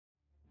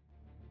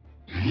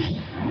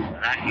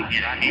But I can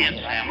get a ham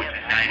sandwich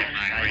indicted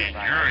by grand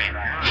jury.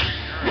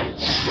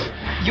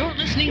 You're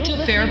listening to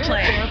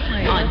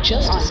FairPlay on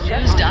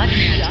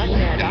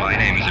JusticeNews.net. My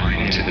name is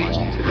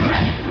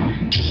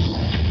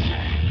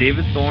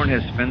David Thorne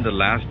has spent the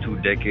last 2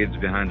 decades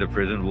behind the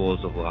prison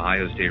walls of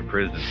Ohio State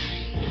Prison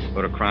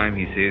for a crime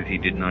he says he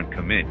did not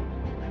commit.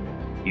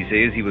 He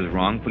says he was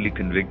wrongfully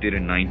convicted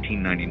in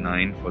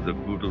 1999 for the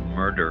brutal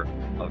murder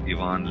of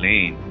Yvonne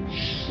Lane,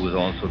 who was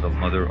also the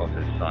mother of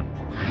his son.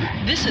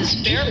 This is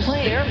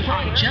FairPlay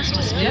on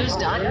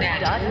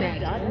JusticeNews.net.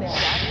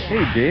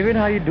 Hey David,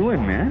 how you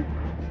doing, man?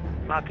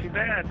 Not too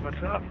bad.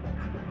 What's up?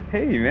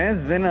 Hey man,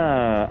 it's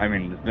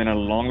been a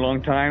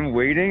long time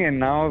waiting, and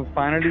now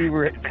finally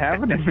it's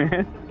happening,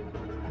 man.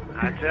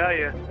 I tell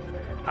you,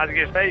 I was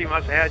gonna say you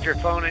must have had your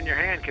phone in your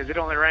hand because it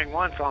only rang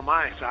once on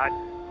my side.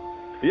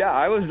 Yeah,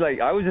 I was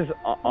just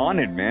on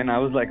it, man. I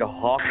was like a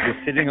hawk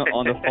just sitting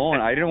on the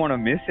phone. I didn't want to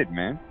miss it,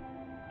 man.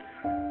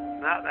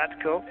 No, that's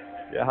cool.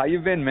 Yeah, how you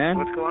been, man?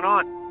 What's going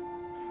on?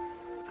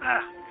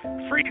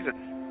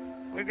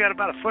 Freezing. We've got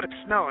about a foot of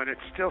snow, and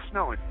it's still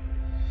snowing.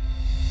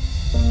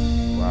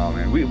 Wow,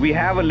 man. We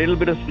have a little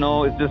bit of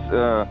snow. It's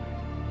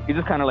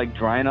just kind of like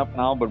drying up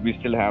now, but we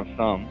still have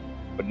some,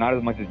 but not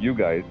as much as you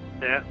guys.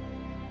 Yeah.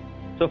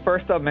 So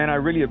first up, man, I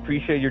really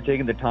appreciate you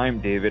taking the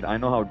time, David. I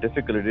know how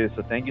difficult it is,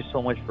 so thank you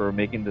so much for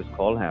making this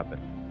call happen.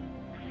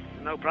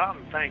 No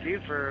problem. Thank you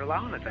for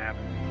allowing it to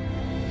happen.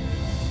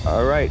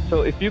 All right.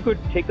 So if you could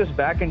take us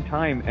back in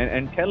time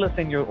and tell us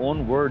in your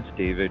own words,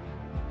 David,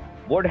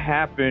 what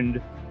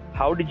happened?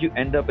 How did you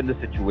end up in the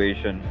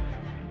situation?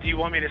 Do you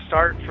want me to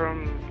start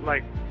from,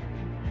 like,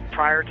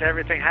 prior to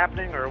everything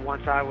happening or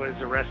once I was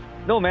arrested?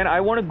 No, man, I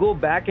want to go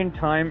back in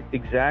time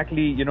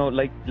exactly,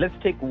 like, let's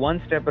take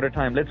one step at a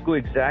time. Let's go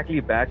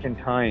exactly back in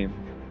time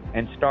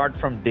and start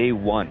from day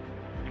one.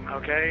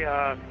 Okay,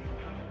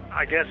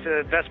 I guess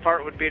the best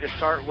part would be to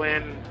start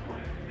when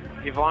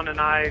Yvonne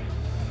and I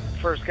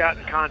first got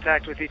in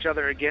contact with each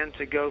other again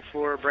to go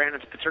for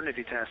Brandon's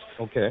paternity test.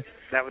 Okay.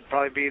 That would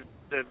probably be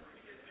the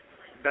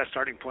best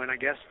starting point, I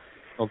guess.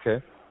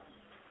 Okay.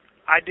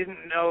 I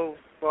didn't know,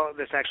 well,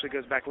 this actually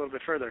goes back a little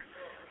bit further.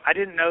 I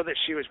didn't know that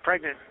she was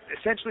pregnant.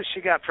 Essentially,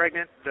 she got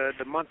pregnant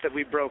the month that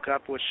we broke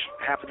up, which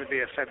happened to be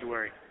a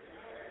February.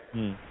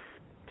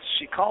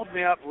 She called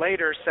me up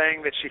later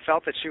saying that she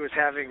felt that she was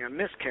having a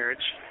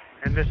miscarriage,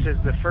 and this is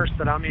the first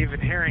that I'm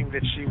even hearing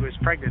that she was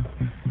pregnant.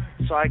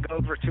 So I go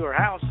over to her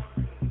house,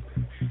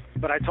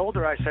 but I told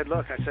her, I said,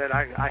 look,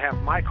 I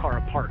have my car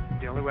apart.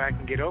 The only way I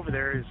can get over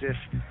there is if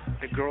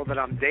the girl that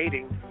I'm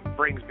dating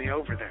brings me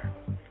over there.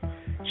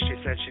 She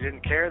said she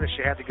didn't care, that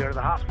she had to go to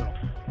the hospital.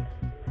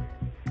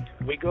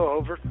 We go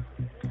over.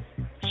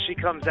 She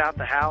comes out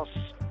the house,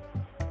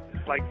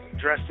 like,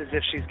 dressed as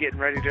if she's getting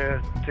ready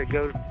to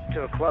go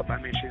to a club.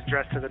 I mean, she's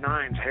dressed to the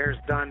nines. Hair's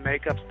done,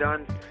 makeup's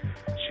done.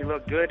 She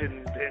looked good,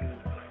 and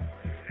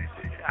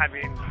I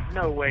mean,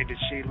 no way did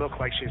she look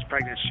like she was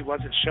pregnant. She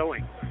wasn't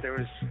showing. There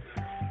was,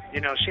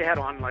 she had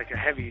on, like, a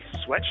heavy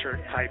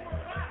sweatshirt type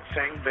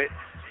thing, but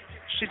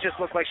she just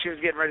looked like she was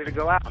getting ready to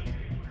go out.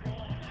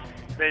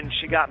 Then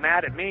she got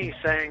mad at me,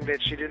 saying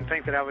that she didn't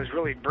think that I was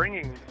really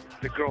bringing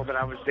the girl that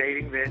I was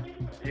dating,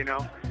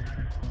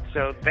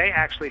 So they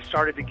actually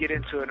started to get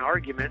into an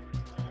argument,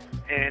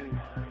 and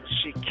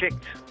she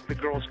kicked the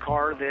girl's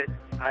car that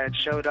I had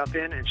showed up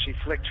in, and she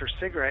flicked her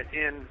cigarette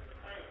in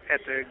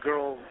at the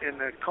girl in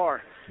the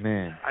car.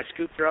 Man. I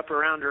scooped her up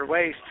around her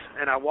waist,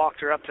 and I walked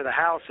her up to the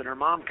house, and her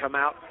mom come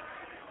out.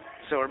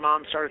 So her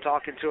mom started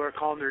talking to her,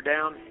 calmed her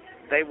down.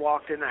 They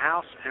walked in the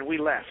house, and we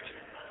left.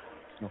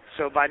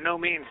 So by no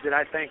means did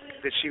I think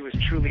that she was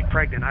truly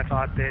pregnant. I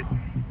thought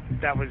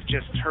that was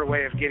just her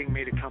way of getting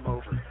me to come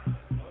over.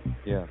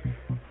 Yeah.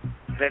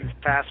 Then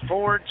fast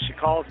forward, she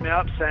calls me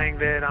up saying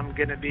that I'm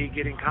going to be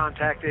getting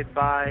contacted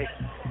by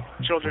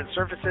Children's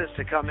Services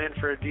to come in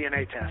for a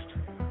DNA test.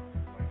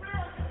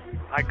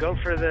 I go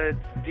for the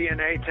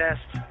DNA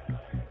test,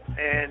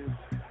 and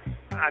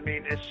I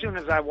mean, as soon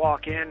as I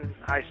walk in,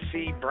 I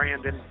see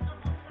Brandon.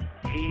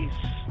 He's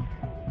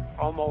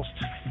almost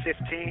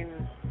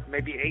 15,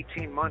 maybe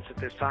 18 months at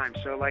this time.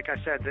 So like I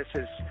said, this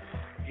is,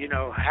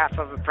 half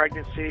of a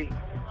pregnancy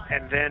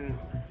and then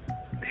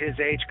his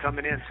age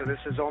coming in. So this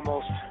is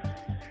almost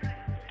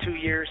 2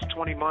 years,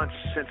 20 months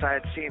since I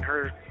had seen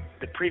her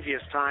the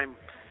previous time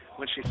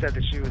when she said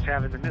that she was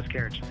having the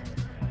miscarriage.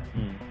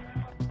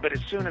 But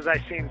as soon as I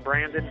seen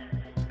Brandon,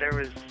 there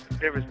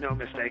was no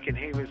mistaking.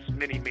 He was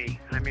mini me.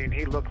 I mean,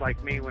 he looked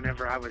like me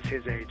whenever I was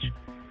his age.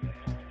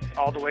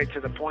 All the way to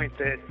the point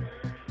that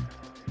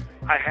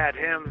I had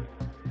him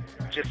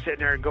just sitting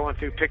there going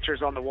through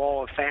pictures on the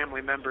wall of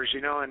family members,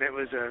 and it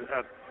was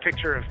a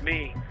picture of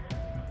me.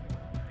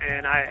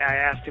 And I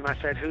asked him, I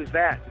said, who's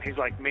that? And he's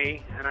like,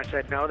 me. And I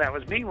said, no, that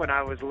was me when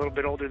I was a little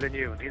bit older than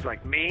you. And he's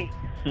like, me?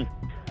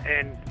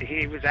 And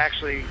he was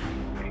actually,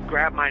 he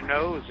grabbed my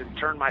nose and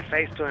turned my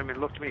face to him and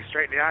looked me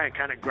straight in the eye and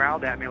kind of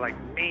growled at me like,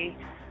 me?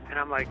 And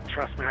I'm like,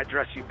 trust me, I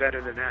dress you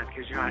better than that.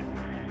 Because,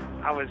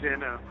 I was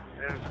in it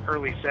was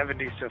early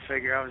 70s, so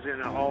figure I was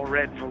in an all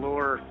red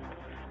velour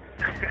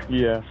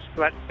Yeah.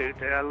 sweatsuit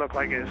that I looked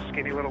like a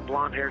skinny little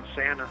blonde-haired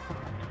Santa.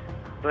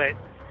 But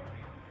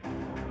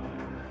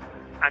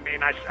I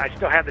mean, I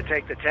still had to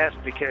take the test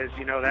because,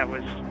 you know, that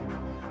was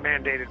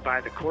mandated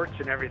by the courts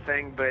and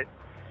everything. But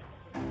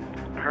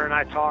her and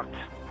I talked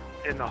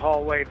in the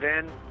hallway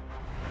then,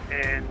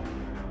 and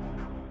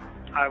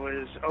I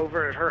was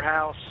over at her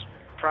house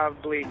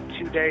probably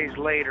 2 days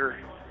later,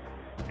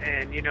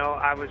 and, you know,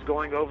 I was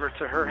going over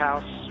to her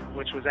house,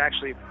 which was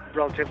actually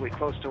relatively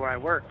close to where I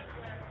worked.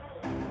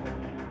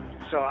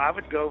 So I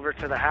would go over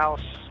to the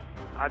house.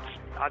 I'd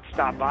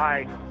stop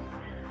by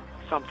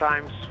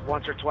sometimes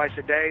once or twice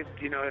a day.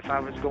 You know, if I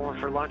was going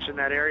for lunch in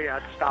that area,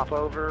 I'd stop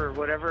over or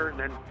whatever. And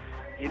then,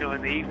 you know,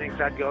 in the evenings,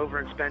 I'd go over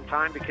and spend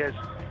time, because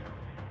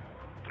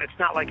it's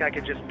not like I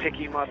could just pick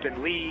him up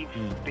and leave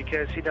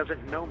because he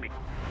doesn't know me.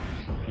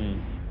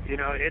 You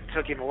know, it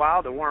took him a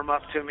while to warm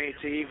up to me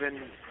to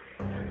even,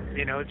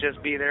 you know,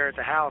 just be there at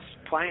the house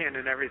playing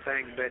and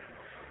everything. But,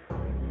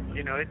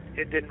 you know,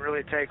 it didn't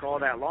really take all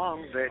that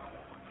long. But,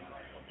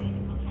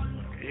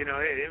 you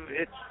know,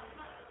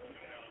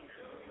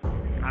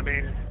 I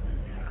mean,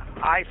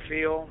 I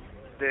feel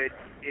that,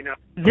 you know...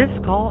 This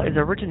call is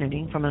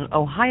originating from an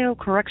Ohio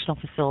correctional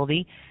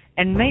facility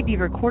and may be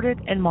recorded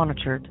and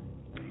monitored.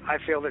 I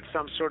feel that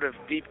some sort of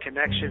deep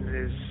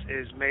connection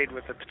is made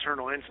with the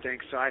paternal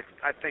instinct, so I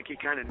think he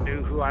kind of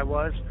knew who I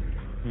was,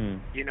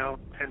 you know,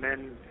 and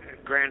then,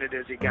 granted,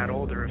 as he got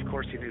older, of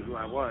course he knew who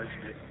I was,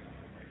 but,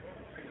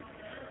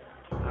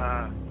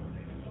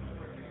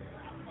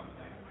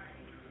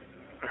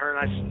 her and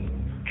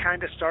I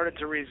kind of started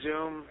to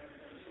resume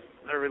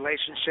a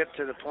relationship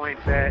to the point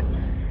that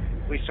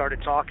we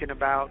started talking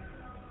about,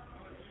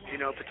 you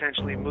know,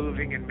 potentially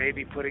moving and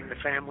maybe putting the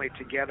family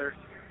together.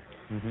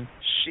 Mm-hmm.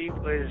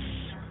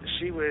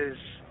 She was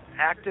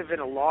active in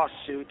a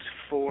lawsuit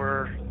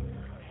for,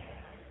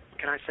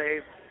 can I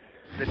say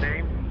the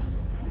name?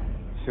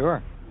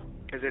 Sure.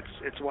 Because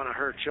it's one of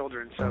her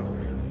children. So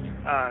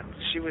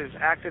she was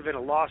active in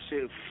a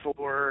lawsuit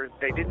for,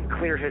 they didn't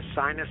clear his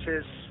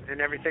sinuses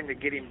and everything to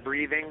get him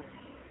breathing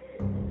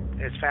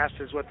as fast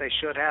as what they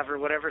should have or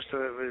whatever. So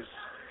it was,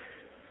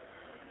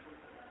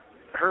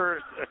 her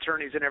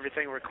attorneys and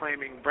everything were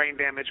claiming brain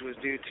damage was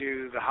due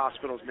to the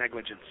hospital's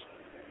negligence.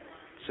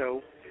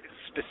 So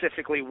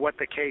specifically what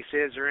the case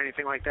is or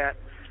anything like that,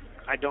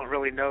 I don't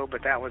really know,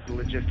 but that was the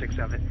logistics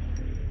of it.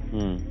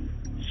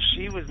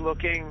 She was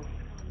looking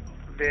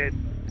that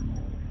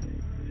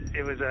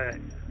it was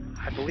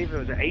I believe it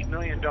was an $8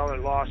 million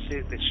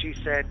lawsuit that she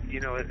said, you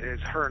know, as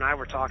her and I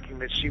were talking,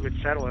 that she would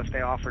settle if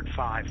they offered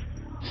 $5 million.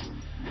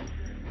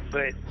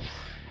 But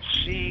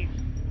she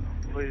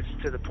was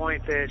to the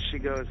point that she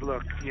goes,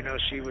 look, you know,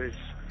 she was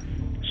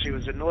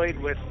annoyed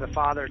with the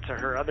father to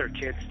her other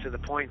kids to the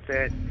point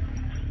that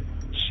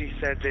she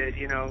said that,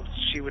 you know,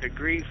 she would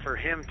agree for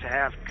him to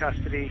have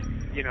custody,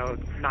 you know,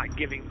 not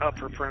giving up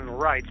her parental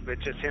rights, but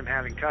just him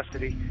having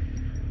custody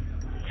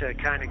to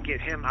kind of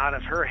get him out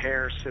of her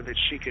hair so that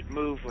she could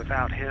move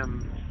without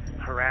him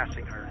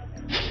harassing her.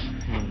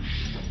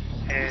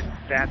 And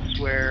that's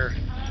where,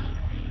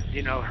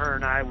 you know, her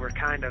and I were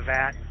kind of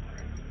at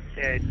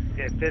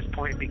this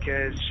point,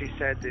 because she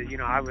said that, you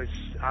know, I was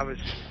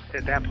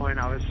at that point,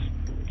 I was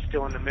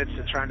still in the midst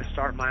of trying to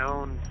start my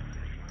own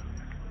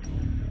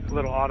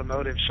little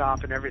automotive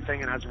shop and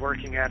everything, and I was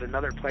working at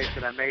another place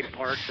that I made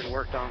parts and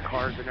worked on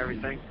cars and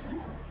everything.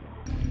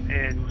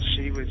 And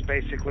she was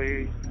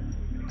basically,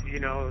 you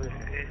know,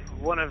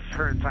 one of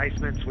her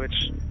enticements, which,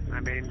 I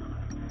mean,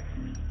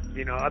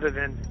 you know, other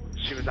than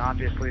she was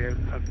obviously a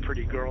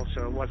pretty girl,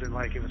 so it wasn't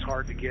like it was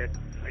hard to get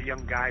a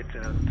young guy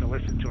to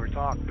listen to her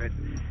talk, but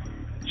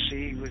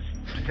she was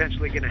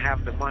potentially going to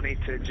have the money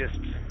to just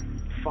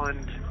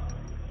fund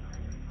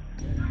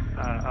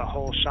a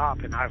whole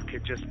shop, and I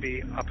could just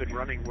be up and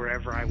running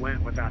wherever I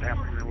went without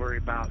having to worry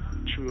about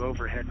true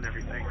overhead and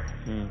everything.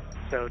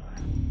 So,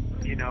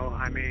 you know,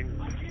 I mean,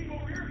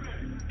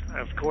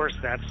 of course,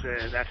 that's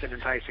an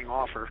enticing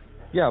offer.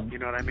 Yeah. You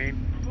know what I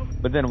mean?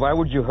 But then why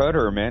would you hurt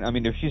her, man? I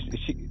mean,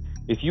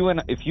 if you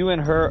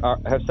and her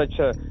have such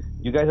a,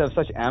 you guys have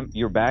such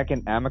you're back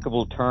in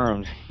amicable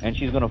terms, and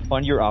she's going to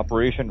fund your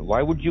operation,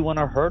 why would you want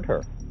to hurt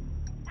her?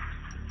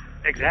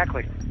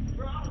 Exactly.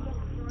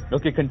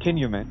 Okay,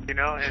 continue, man. You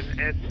know,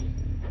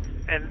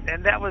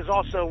 and that was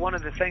also one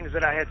of the things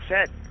that I had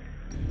said.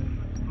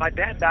 My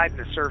dad died in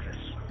the service,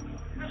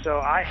 so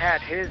I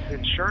had his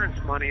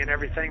insurance money and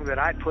everything that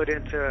I put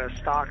into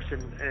stocks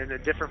and a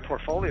different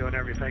portfolio and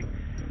everything.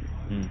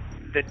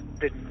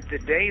 The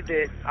day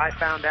that I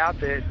found out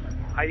that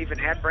I even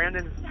had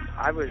Brandon,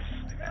 I was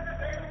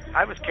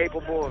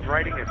capable of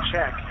writing a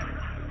check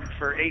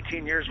for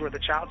 18 years worth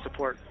of child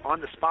support on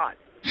the spot.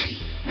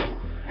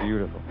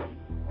 Beautiful.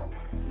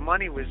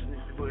 Money was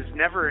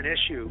never an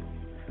issue.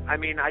 I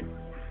mean,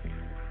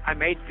 I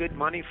made good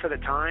money for the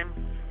time.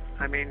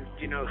 I mean,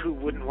 you know, who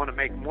wouldn't want to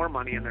make more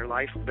money in their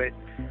life? But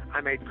I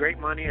made great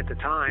money at the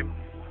time.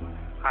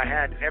 I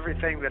had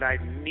everything that I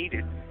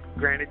needed.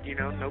 Granted, you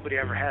know, nobody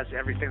ever has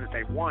everything that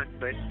they want,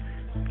 but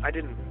I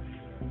didn't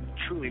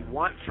truly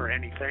want for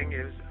anything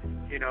is,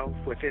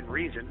 within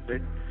reason,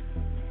 but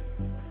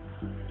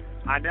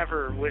I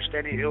never wished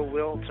any ill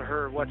will to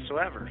her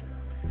whatsoever.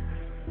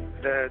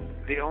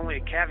 The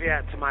only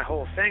caveat to my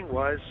whole thing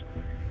was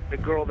the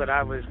girl that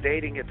I was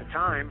dating at the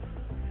time,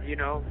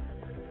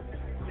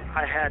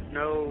 I had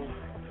no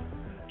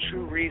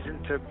true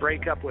reason to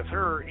break up with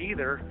her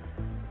either,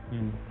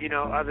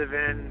 other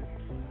than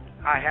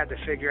I had to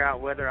figure out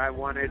whether I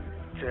wanted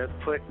to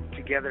put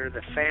together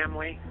the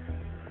family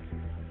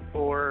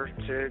or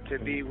to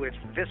be with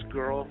this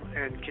girl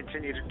and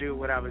continue to do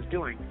what I was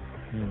doing.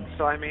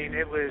 So, I mean,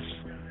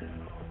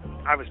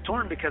 I was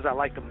torn because I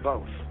liked them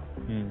both.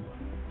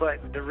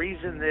 But the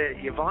reason that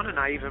Yvonne and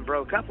I even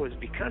broke up was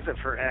because of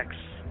her ex,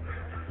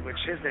 which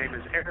his name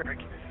is Eric,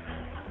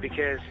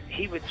 because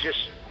he would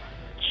just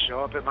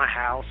show up at my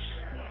house.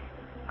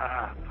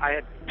 I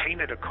had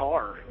painted a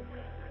car,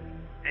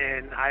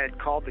 and I had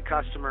called the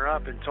customer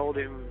up and told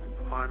him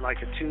on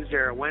like a Tuesday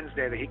or a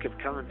Wednesday that he could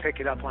come and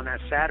pick it up on that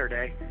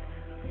Saturday.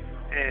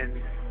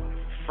 And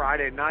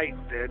Friday night,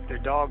 the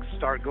dogs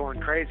start going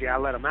crazy. I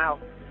let them out,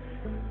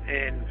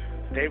 and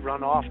they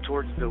run off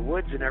towards the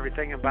woods and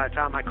everything. And by the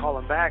time I call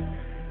them back,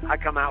 I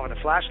come out with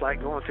a flashlight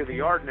going through the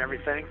yard and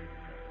everything,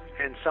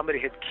 and somebody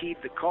had keyed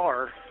the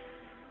car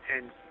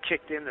and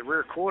kicked in the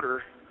rear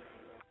quarter.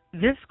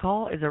 This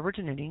call is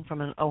originating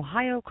from an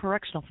Ohio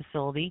correctional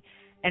facility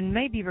and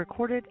may be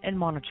recorded and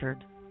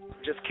monitored.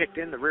 Just kicked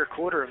in the rear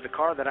quarter of the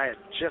car that I had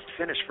just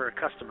finished for a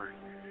customer.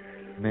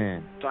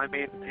 Man. So, I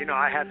mean,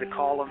 I had to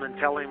call him and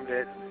tell him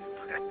that,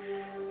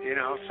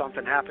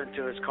 something happened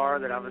to his car,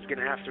 that I was going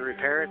to have to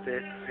repair it,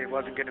 that it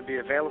wasn't going to be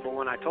available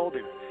when I told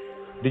him.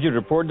 Did you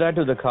report that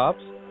to the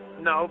cops?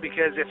 No,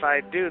 because if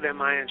I do, then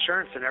my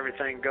insurance and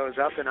everything goes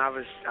up, and I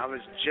was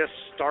just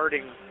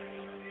starting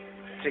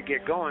to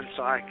get going,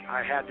 so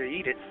I had to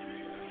eat it.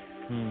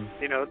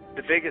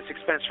 The biggest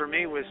expense for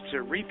me was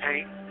to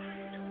repaint,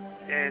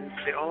 and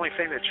the only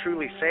thing that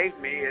truly saved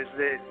me is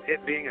that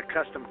it being a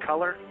custom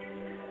color.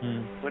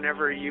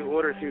 Whenever you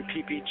order through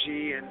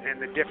PPG and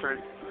the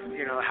different,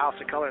 House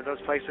of Color,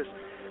 those places,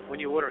 when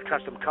you order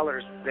custom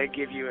colors, they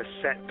give you a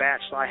set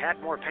batch. So I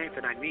had more paint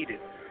than I needed.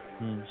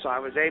 So I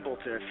was able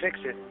to fix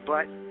it.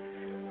 But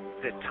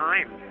the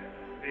time,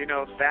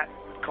 that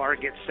car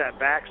gets set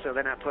back, so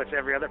then that puts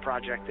every other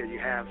project that you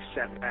have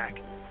set back.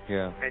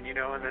 Yeah. And,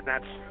 and then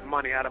that's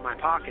money out of my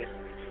pocket.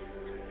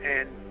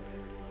 And,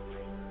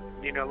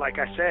 like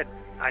I said,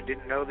 I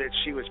didn't know that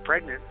she was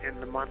pregnant in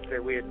the month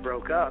that we had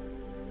broke up.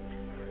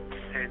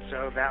 And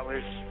so that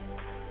was,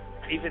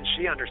 even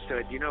she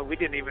understood, we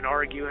didn't even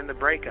argue in the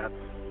breakup.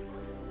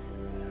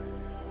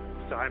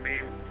 So, I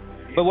mean.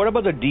 But what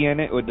about the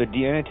DNA? When the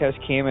DNA test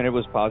came and it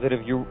was positive,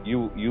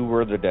 you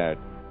were the dad.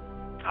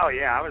 Oh,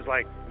 yeah, I was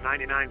like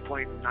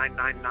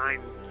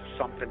 99.999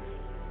 something.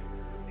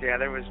 Yeah,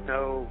 there was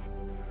no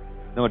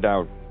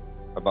doubt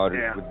about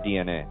it with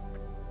DNA.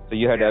 So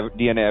you had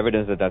DNA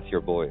evidence that that's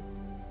your boy.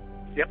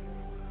 Yep.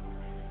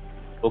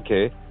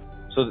 Okay.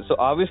 So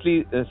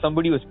obviously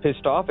somebody was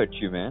pissed off at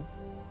you, man.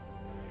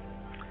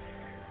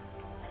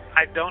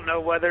 I don't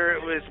know whether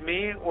it was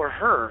me or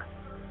her.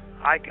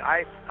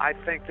 I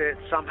think that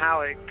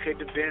somehow it could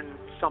have been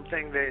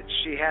something that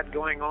she had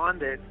going on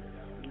that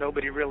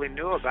nobody really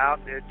knew about.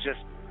 It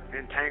just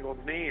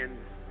entangled me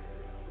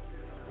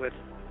with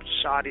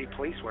shoddy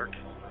police work.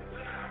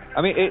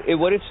 I mean,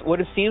 what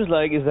it seems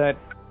like is that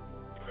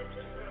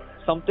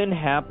something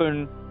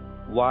happened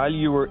while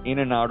you were in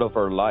and out of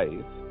her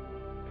life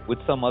with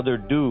some other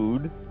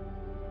dude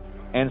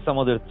and some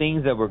other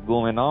things that were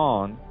going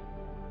on,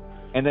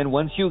 and then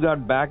once you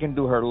got back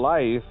into her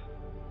life,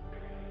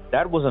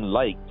 that wasn't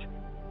liked,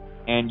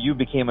 and you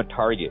became a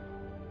target.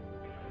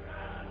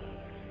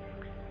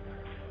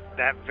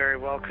 That very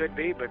well could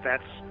be, but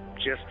that's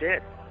just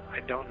it. I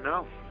don't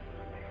know.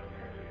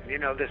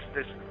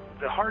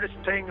 The hardest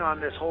thing on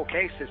this whole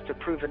case is to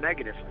prove a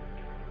negative.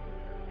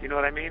 You know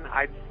what I mean?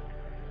 I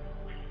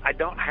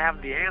don't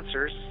have the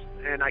answers,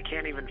 and I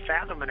can't even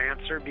fathom an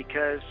answer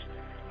because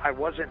I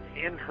wasn't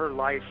in her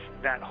life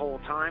that whole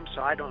time,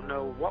 so I don't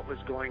know what was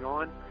going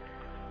on.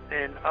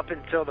 And up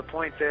until the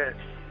point that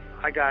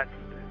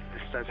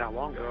this says how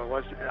long ago it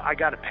was, I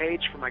got a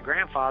page from my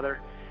grandfather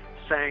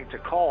saying to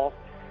call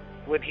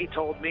when he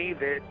told me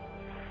that,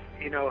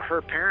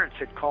 her parents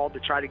had called to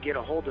try to get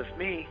a hold of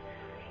me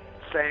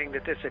saying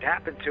that this had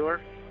happened to her.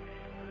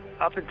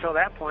 Up until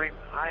that point,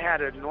 I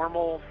had a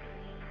normal,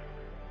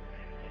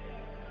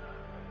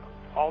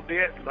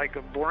 albeit like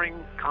a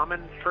boring,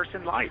 common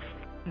person life.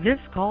 This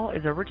call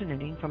is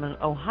originating from an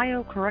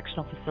Ohio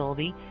correctional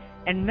facility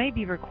and may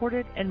be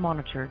recorded and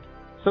monitored.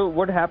 So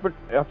what happened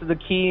after the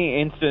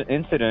key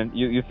incident?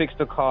 You fixed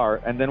the car,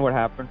 and then what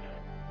happened?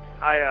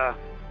 I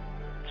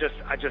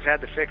just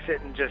had to fix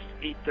it and just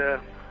eat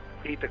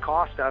the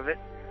cost of it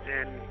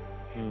and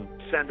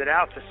send it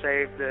out to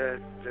save the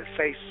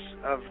face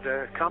of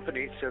the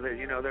company, so that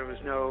there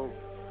was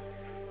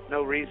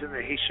no reason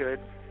that he should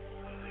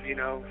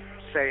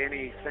say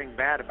anything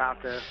bad about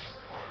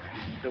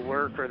the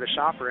work or the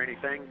shop or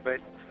anything. But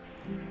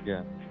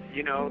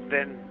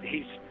then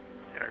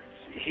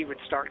he would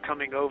start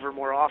coming over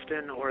more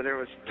often, or there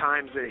was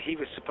times that he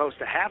was supposed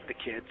to have the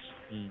kids.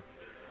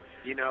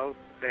 You know,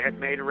 they had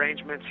made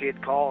arrangements.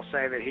 He'd call,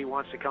 say that he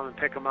wants to come and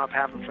pick them up,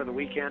 have them for the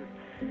weekend,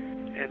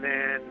 and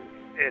then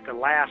at the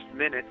last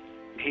minute,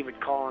 he would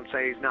call and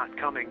say he's not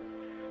coming.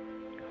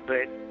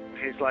 But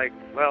he's like,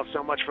 well,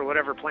 so much for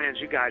whatever plans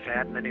you guys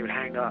had, and then he would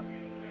hang up.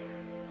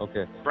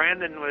 Okay.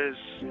 Brandon was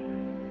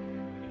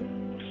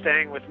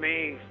staying with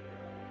me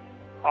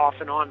off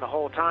and on the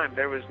whole time.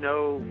 There was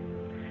no,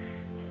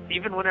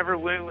 even whenever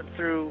we went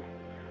through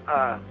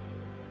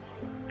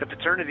the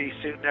paternity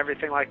suit and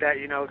everything like that,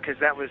 you know, because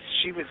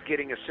she was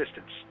getting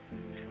assistance.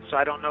 So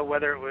I don't know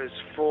whether it was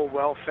full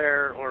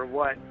welfare or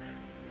what,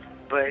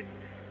 but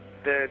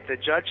the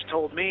judge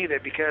told me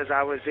that because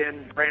I was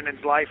in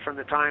Brandon's life from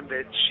the time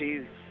that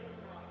she,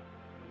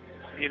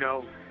 you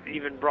know,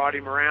 even brought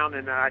him around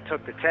and I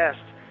took the test,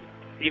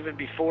 even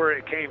before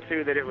it came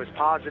through that it was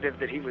positive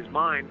that he was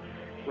mine,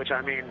 which,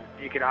 I mean,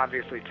 you could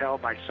obviously tell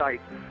by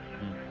sight.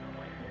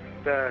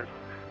 The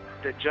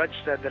judge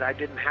said that I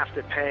didn't have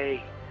to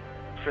pay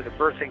for the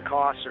birthing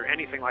costs or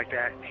anything like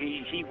that.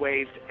 He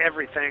waived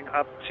everything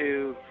up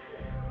to,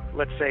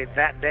 let's say,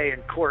 that day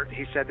in court.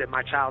 He said that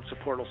my child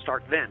support will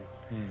start then.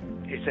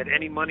 He said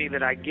any money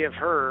that I give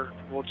her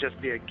will just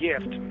be a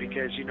gift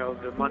because, you know,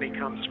 the money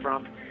comes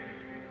from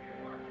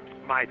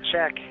my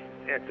check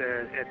at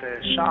the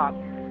shop,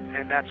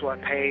 and that's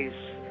what pays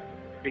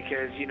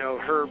because, you know,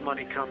 her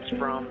money comes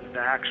from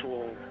the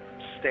actual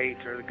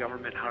state or the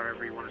government,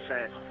 however you want to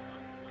say it.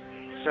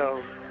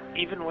 So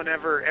even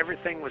whenever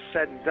everything was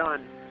said and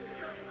done,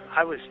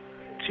 I was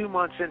 2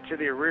 months into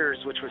the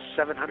arrears, which was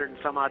 $700 and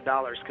some odd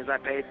because I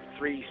paid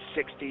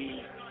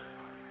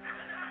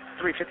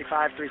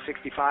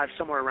 $355,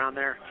 somewhere around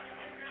there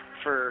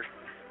for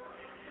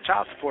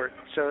child support.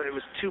 So it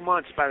was 2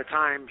 months by the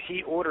time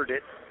he ordered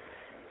it,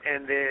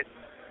 and that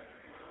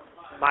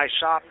my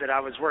shop that I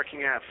was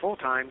working at full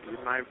time,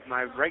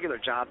 my regular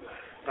job,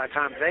 by the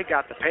time they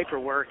got the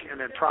paperwork and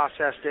then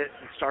processed it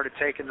and started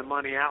taking the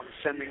money out and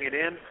sending it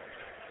in,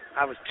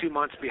 I was 2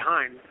 months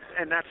behind.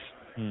 And that's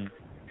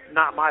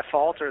not my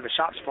fault or the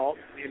shop's fault,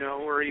 you know,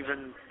 or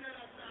even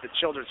the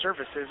children's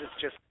services.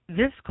 It's just...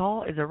 This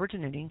call is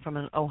originating from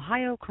an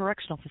Ohio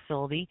correctional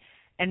facility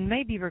and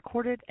may be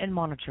recorded and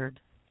monitored.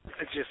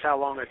 It's just how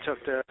long it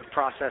took to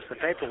process the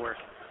paperwork.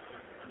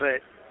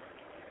 But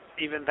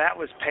even that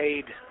was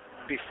paid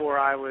before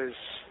I was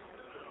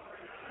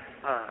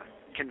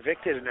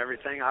convicted and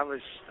everything. I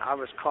was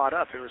caught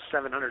up. It was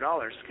 $700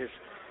 because,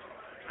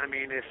 I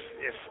mean,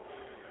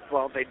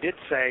 well, they did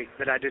say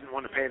that I didn't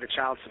want to pay the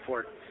child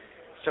support.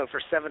 So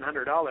for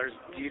 $700,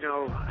 do you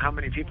know how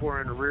many people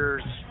were in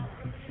arrears?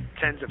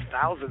 Tens of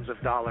thousands of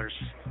dollars.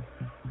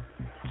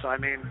 So, I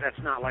mean, that's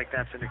not like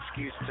that's an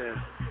excuse to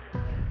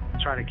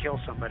try to kill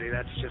somebody.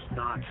 That's just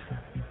not.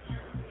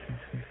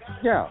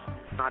 Yeah.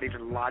 Not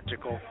even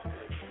logical.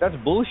 That's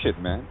bullshit,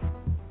 man.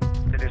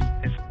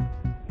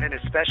 And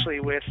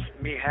especially with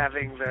me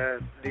having the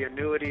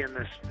annuity and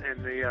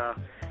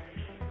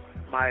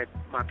my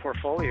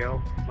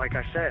portfolio, like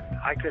I said,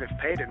 I could have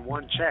paid in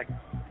one check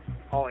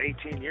all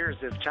 18 years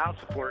of child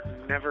support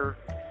and never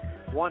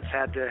once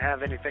had to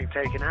have anything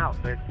taken out.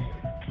 But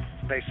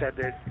they said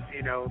that,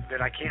 you know,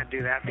 that I can't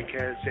do that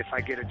because if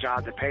I get a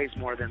job that pays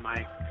more than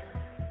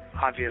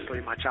obviously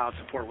my child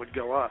support would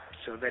go up.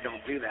 So they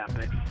don't do that.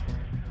 But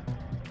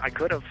I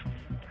could have.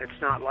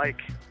 It's not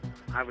like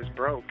I was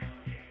broke.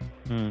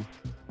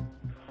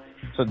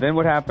 So then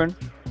what happened?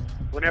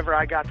 Whenever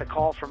I got the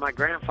call from my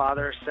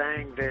grandfather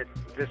saying that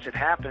this had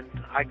happened,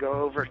 I go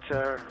over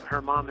to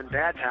her mom and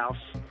dad's house.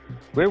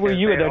 Where were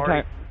you at that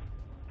time?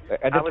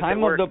 At the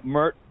time of the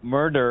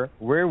murder,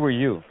 where were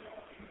you?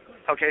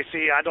 Okay,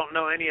 see, I don't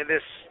know any of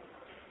this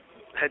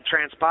had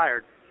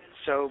transpired.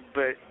 So,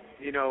 but,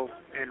 you know,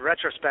 in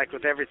retrospect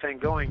with everything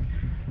going,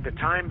 the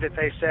time that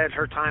they said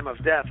her time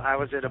of death, I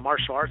was at a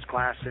martial arts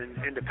class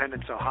in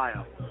Independence,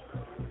 Ohio,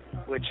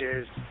 which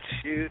is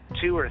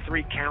two or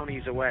three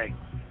counties away.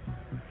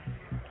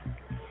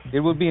 It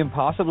would be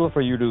impossible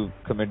for you to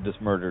commit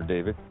this murder,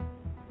 David.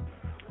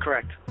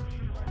 Correct.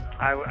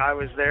 I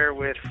was there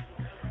with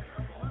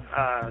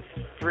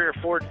 3 or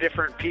 4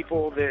 different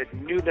people that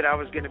knew that I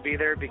was going to be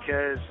there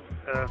because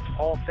of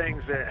all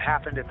things that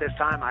happened at this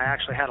time. I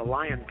actually had a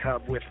lion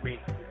cub with me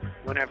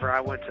whenever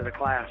I went to the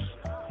class.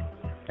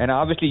 And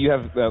obviously you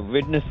have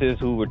witnesses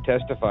who would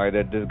testify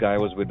that this guy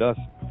was with us.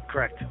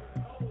 Correct.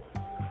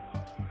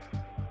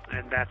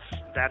 And that's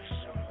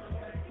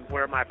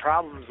where my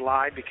problems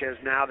lie, because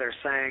now they're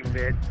saying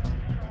that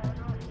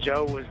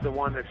Joe was the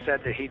one that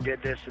said that he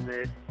did this and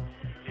that,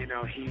 you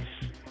know, he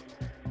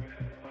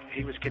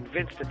was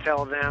convinced to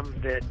tell them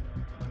that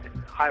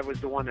I was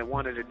the one that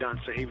wanted it done,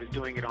 so he was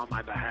doing it on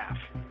my behalf.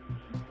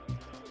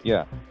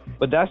 Yeah,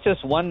 but that's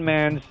just one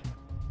man's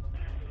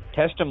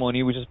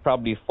testimony, which is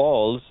probably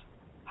false.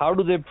 How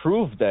do they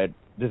prove that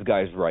this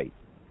guy's right?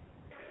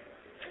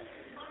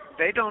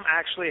 They don't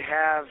actually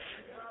have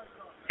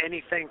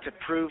anything to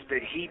prove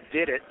that he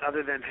did it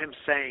other than him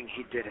saying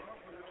he did it.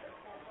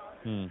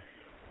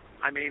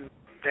 I mean,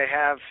 they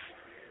have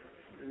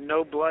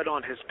no blood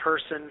on his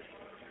person.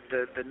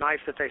 The knife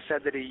that they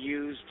said that he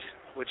used,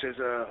 which is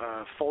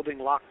a folding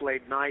lock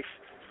blade knife,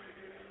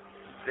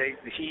 they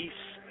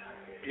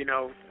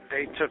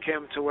took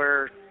him to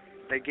where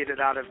they get it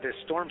out of this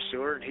storm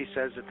sewer, and he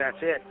says that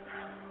that's it.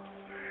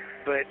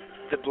 But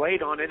the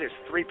blade on it is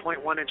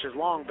 3.1 inches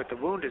long, but the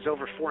wound is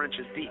over 4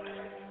 inches deep.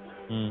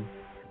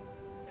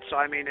 So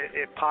I mean,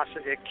 it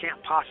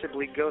can't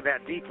possibly go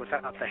that deep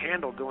without the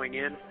handle going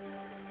in.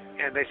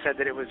 And they said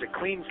that it was a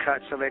clean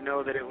cut, so they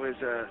know that it was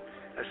a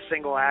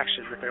single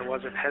action, that there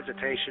wasn't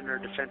hesitation or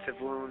defensive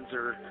wounds,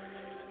 or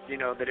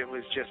that it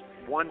was just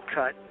one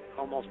cut,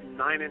 almost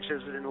 9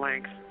 inches in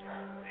length,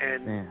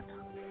 and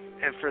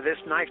for this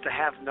knife to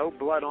have no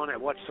blood on it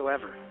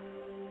whatsoever.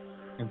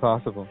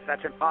 Impossible.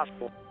 That's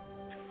impossible.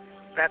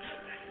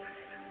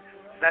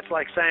 That's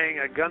like saying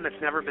a gun that's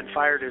never been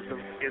fired is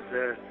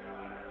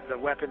the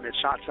weapon that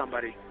shot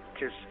somebody.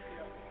 Because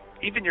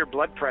even your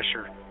blood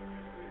pressure,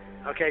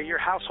 okay, your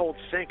household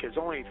sink is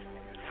only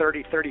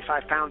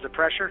 35 pounds of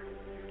pressure.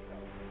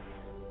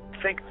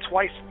 Think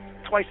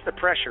twice the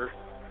pressure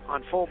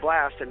on full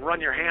blast and run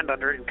your hand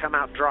under it and come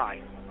out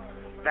dry.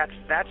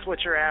 That's what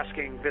you're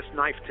asking this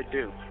knife to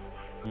do.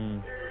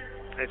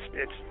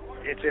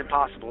 It's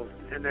impossible.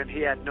 And then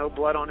he had no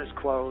blood on his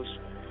clothes.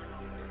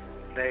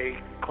 They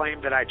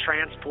claimed that I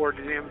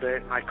transported him,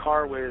 that my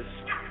car was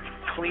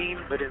clean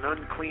but in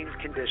unclean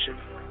condition.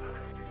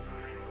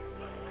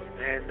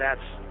 And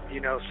that's,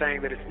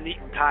 saying that it's neat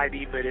and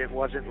tidy, but it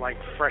wasn't like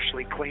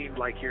freshly cleaned,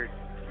 like you're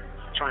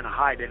trying to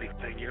hide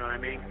anything, you know what I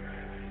mean?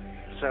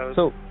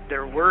 So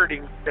their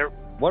wording,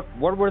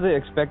 What were they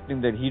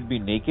expecting, that he'd be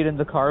naked in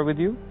the car with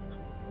you?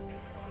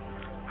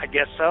 I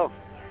guess so.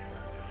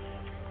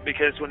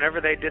 Because whenever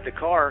they did the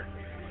car,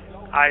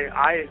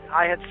 I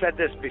had said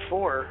this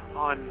before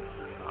on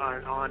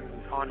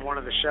one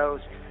of the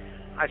shows.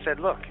 I said,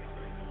 look,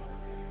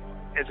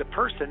 as a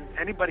person,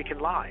 anybody can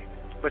lie,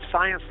 but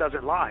science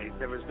doesn't lie.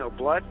 There was no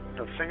blood,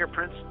 no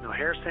fingerprints, no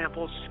hair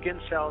samples, skin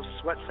cells,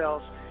 sweat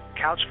cells,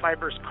 couch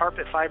fibers,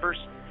 carpet fibers.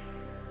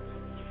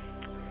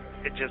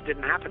 It just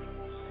didn't happen.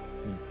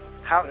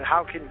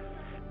 How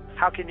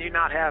can you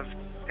not have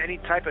any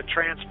type of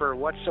transfer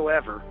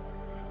whatsoever?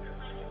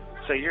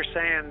 So you're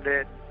saying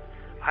that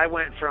I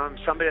went from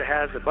somebody that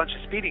has a bunch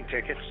of speeding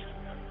tickets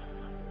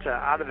to,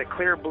 out of the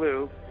clear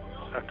blue,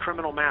 a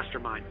criminal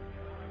mastermind.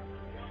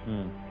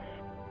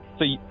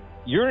 So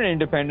you're an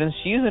independent,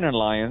 she's an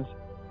alliance,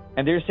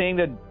 and they're saying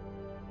that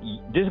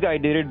this guy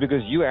did it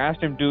because you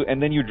asked him to,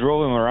 and then you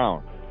drove him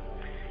around.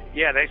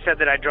 Yeah, they said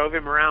that I drove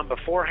him around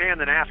beforehand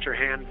and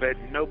afterhand, but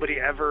nobody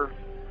ever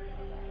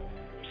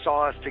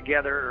saw us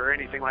together or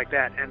anything like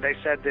that. And they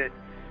said that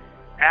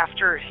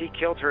after he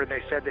killed her, they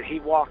said that he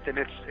walked, and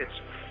it's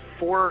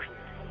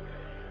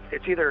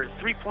either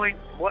 3 point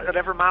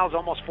whatever miles,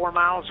 almost 4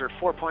 miles, or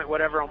 4 point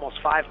whatever, almost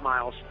 5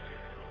 miles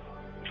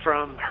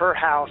from her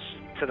house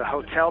to the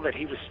hotel that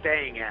he was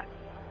staying at.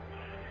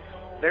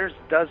 There's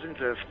dozens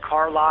of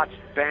car lots,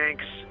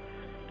 banks,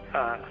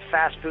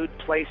 fast food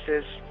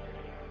places.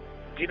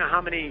 Do you know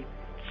how many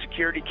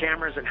security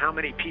cameras and how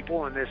many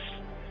people in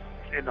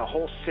the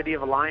whole city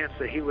of Alliance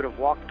that he would have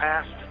walked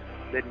past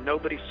that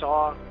nobody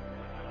saw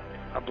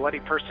a bloody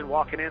person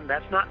walking in?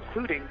 That's not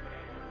including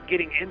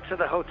getting into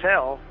the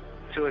hotel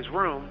to his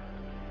room,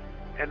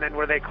 and then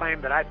where they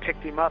claim that I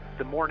picked him up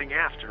the morning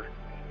after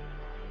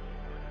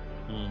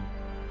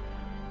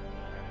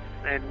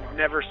and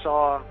never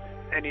saw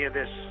any of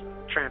this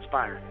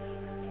transpire.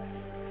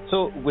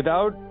 So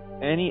without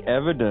any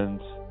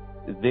evidence,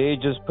 they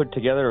just put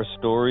together a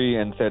story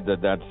and said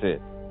that that's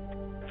it.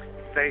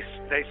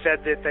 They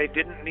said that they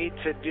didn't need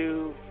to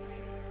do...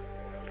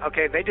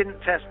 Okay, they didn't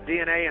test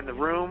DNA in the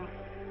room.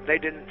 They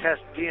didn't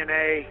test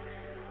DNA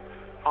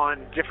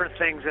on different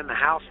things in the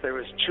house. There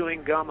was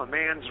chewing gum, a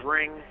man's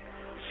ring,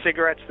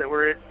 cigarettes that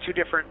were at two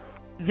different...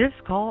 This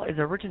call is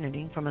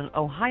originating from an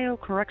Ohio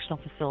correctional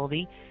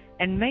facility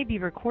and may be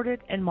recorded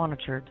and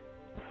monitored.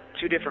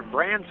 Two different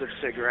brands of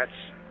cigarettes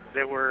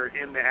that were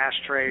in the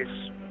ashtrays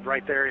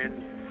right there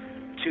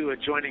in two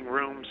adjoining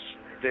rooms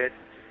that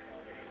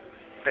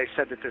they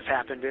said that this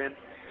happened in.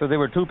 So there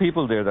were two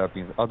people there, that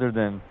means, other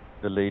than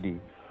the lady.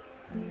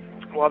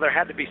 Well, there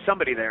had to be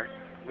somebody there.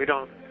 We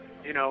don't,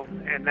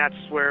 and that's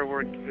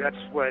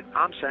what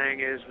I'm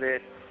saying is that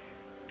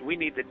we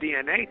need the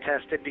DNA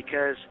tested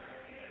because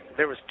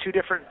there was two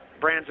different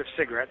brands of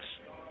cigarettes.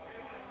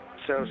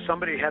 So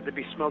somebody had to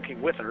be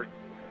smoking with her.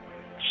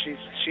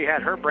 She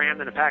had her brand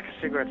and a pack of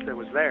cigarettes that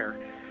was there.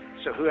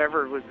 So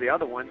whoever was the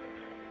other one.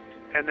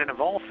 And then of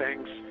all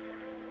things,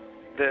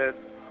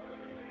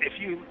 if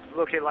you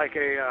look at like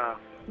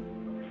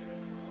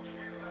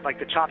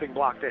the chopping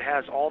block that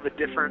has all the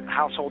different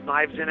household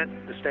knives in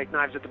it, the steak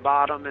knives at the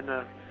bottom, and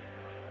the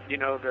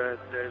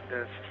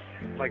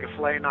like a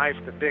fillet knife,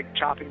 the big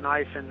chopping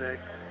knife, and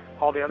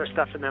all the other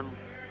stuff in them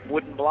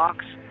wooden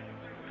blocks.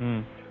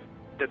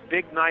 The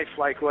big knife,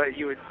 like what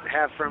you would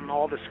have from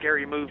all the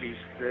scary movies,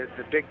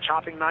 the big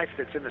chopping knife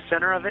that's in the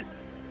center of it,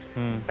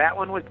 that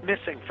one was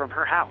missing from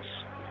her house.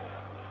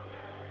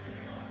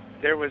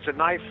 there was a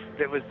knife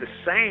that was the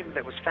same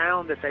that was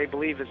found that they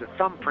believe is a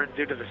thumbprint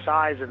due to the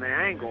size and the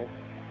angle,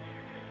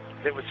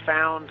 that was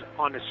found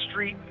on a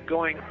street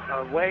going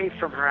away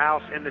from her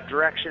house in the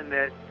direction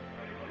that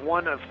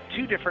one of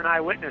two different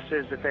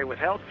eyewitnesses that they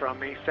withheld from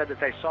me said that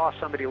they saw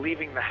somebody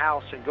leaving the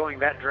house and going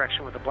that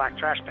direction with a black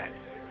trash bag.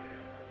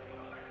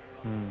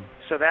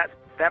 So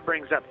that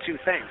brings up two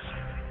things.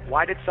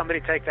 Why did somebody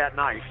take that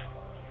knife?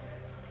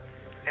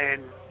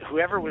 And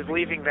whoever was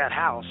leaving that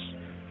house,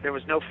 there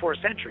was no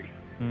forced entry.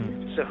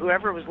 So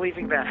whoever was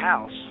leaving that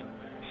house,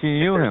 she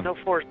knew him. No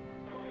forced.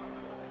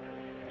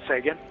 Say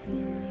again?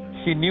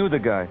 She knew the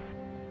guy.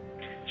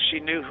 She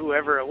knew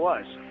whoever it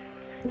was.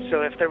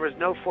 So if there was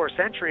no forced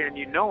entry and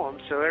you know him,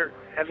 so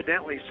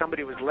evidently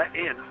somebody was let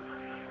in,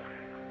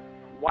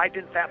 why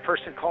didn't that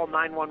person call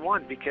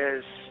 911?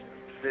 Because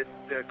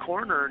the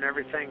coroner and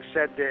everything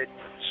said that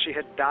she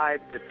had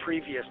died the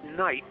previous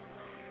night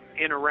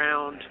in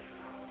around,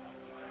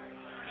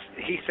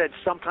 he said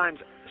sometime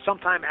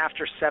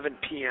after 7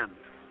 p.m.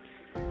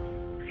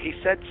 He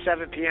said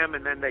 7 p.m.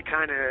 and then they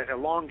kind of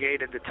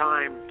elongated the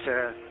time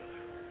to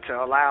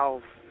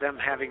allow them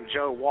having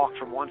Joe walk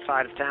from one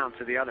side of town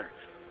to the other.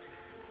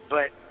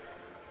 But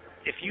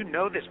if you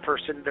know this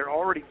person, they're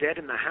already dead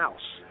in the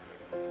house.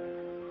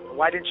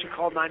 Why didn't you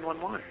call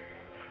 911?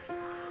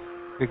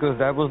 Because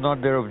that was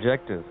not their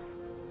objective.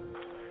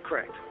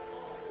 Correct.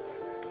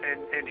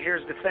 And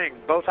here's the thing.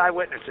 Both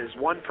eyewitnesses,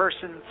 one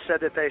person said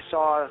that they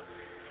saw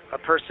a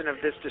person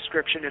of this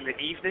description in the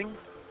evening.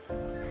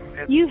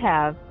 You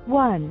have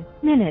 1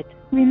 minute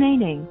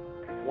remaining.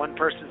 One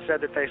person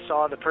said that they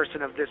saw the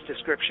person of this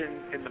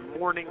description in the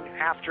morning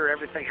after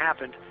everything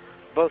happened.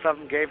 Both of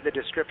them gave the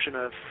description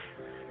of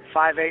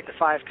 5'8" to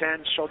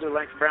 5'10",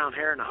 shoulder-length brown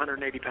hair, and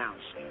 180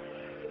 pounds.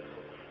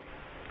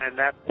 And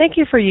that. Thank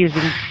you for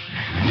using.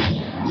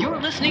 You're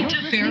listening to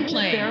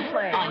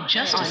FairPlay on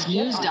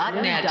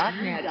JusticeNews.net.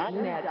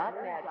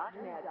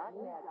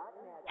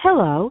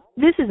 Hello,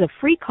 this is a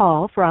free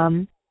call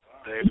from.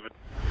 David.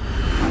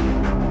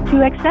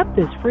 To accept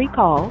this free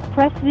call,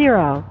 press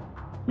 0.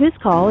 This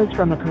call is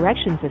from a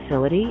correction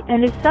facility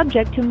and is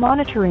subject to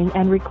monitoring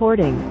and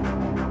recording.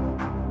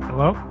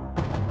 Hello?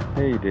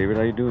 Hey, David,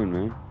 how you doing,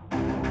 man?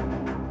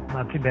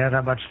 Not too bad. How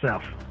about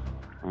yourself?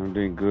 I'm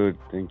doing good,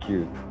 thank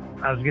you.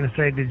 I was gonna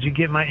say, did you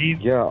get my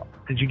Yeah.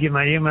 Did you get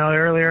my email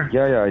earlier?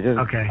 Yeah.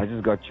 Okay. I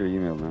just got your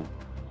email, man.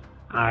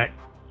 All right.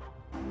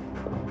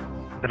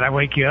 Did I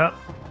wake you up?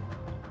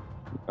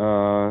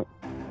 I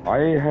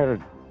had a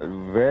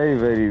very,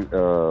 very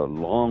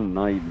long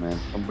night, man.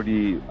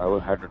 I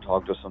had to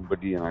talk to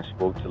somebody, and I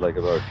spoke to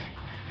about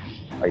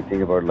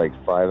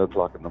 5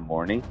 o'clock in the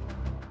morning.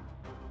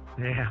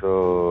 Yeah.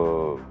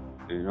 So,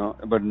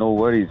 but no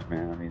worries,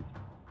 man. I mean,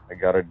 I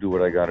gotta do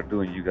what I gotta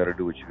do, and you gotta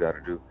do what you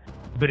gotta do.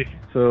 But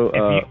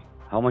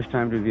how much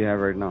time do we have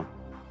right now?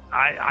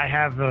 I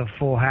have a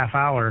full half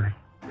hour.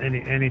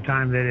 Any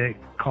time that it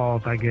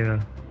calls, I get a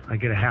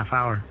half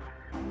hour.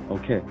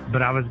 Okay.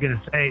 But I was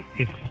gonna say,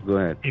 go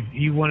ahead. If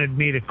you wanted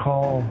me to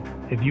call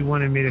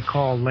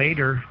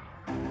later,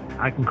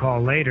 I can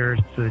call later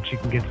so that you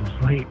can get some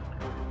sleep.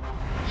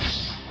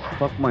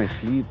 Fuck my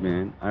sleep,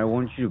 man. I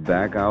want you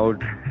back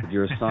out with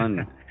your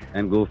son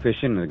and go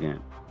fishing again.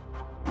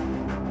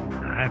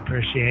 I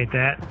appreciate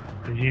that,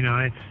 because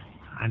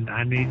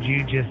I need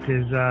you just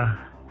as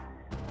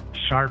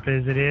sharp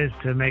as it is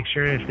to make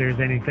sure if there's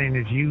anything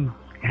that you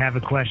have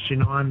a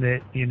question on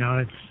that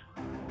it's.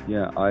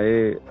 Yeah,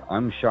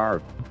 I'm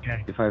sharp.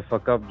 Okay. If I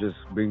fuck up, just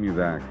bring me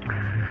back.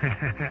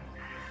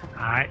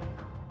 All right.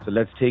 So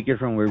let's take it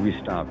from where we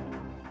stopped.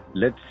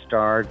 Let's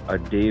start a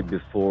day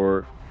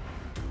before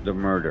the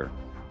murder.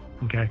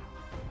 Okay.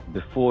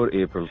 Before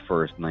April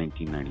 1st,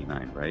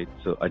 1999, right?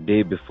 So a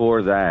day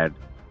before that,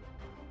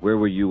 where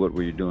were you? What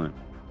were you doing?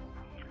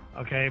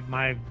 Okay,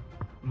 my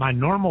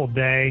normal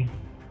day,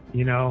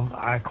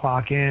 I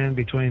clock in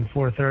between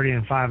 4:30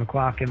 and 5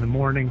 o'clock in the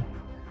morning,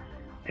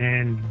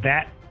 and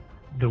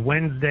the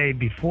Wednesday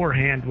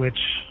beforehand, which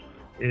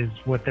is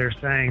what they're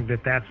saying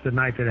that's the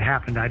night that it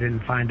happened. I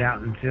didn't find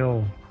out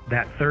until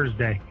that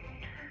Thursday,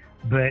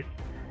 but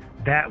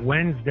that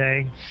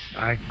Wednesday,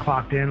 I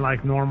clocked in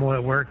like normal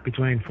at work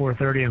between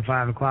 4:30 and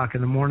 5 o'clock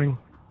in the morning.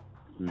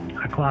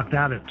 I clocked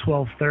out at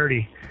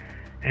 12:30,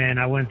 and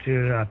I went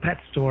to a pet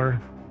store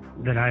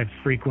that I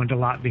frequent a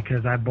lot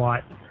because I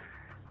bought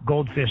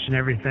goldfish and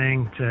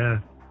everything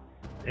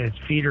as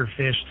feeder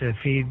fish to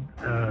feed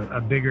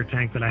a bigger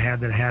tank that I had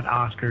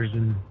Oscars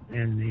and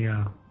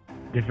the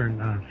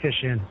different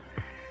fish in.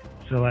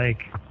 So I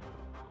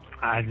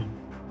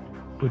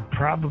would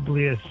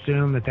probably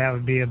assume that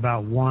would be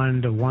about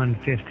 1 to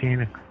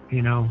 1:15,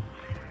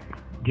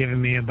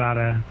 giving me about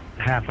a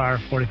half hour,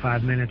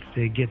 45 minutes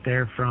to get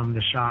there from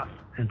the shop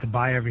and to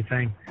buy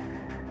everything.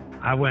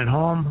 I went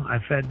home, I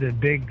fed the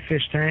big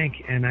fish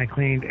tank, and I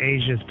cleaned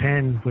Asia's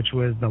pen, which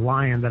was the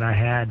lion that I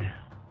had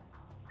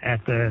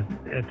at the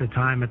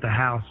time at the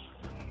house.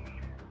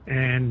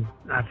 And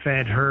I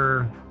fed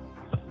her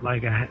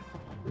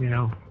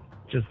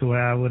just the way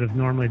I would have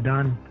normally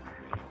done.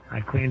 I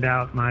cleaned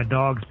out my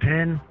dog's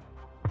pen,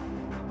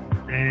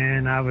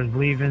 and I was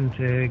leaving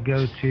to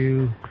go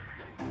to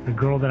the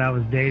girl that I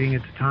was dating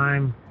at the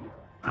time.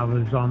 I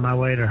was on my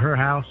way to her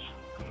house,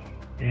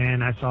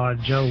 and I saw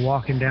Joe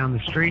walking down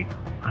the street.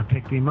 I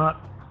picked him up.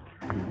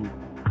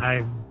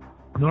 I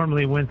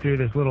normally went through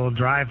this little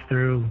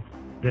drive-through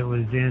that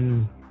was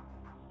in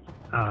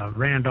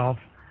Randolph,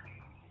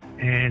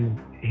 and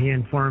he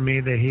informed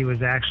me that he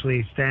was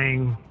actually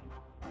staying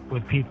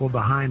with people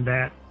behind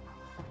the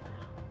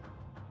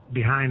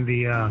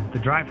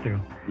drive-through.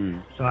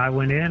 So I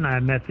went in, I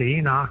met the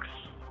Enochs,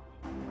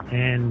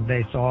 and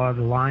they saw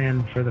the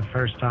lion for the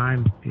first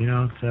time,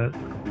 to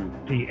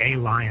see a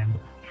lion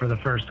for the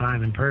first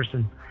time in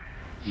person.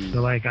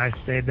 So I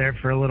stayed there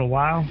for a little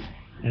while,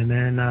 and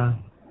then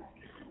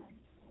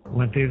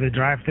went through the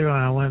drive-thru,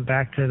 and I went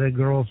back to the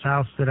girl's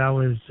house that I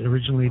was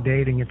originally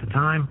dating at the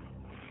time.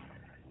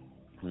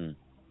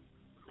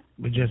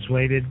 We just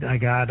waited. I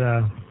got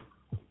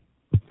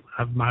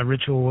my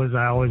ritual was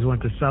I always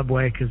went to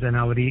Subway, because then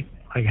I would eat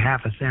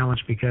half a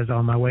sandwich, because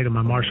on my way to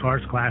my martial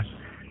arts class,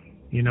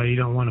 you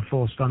don't want a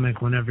full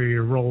stomach whenever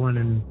you're rolling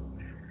and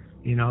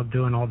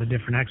doing all the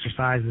different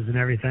exercises and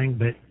everything.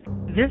 But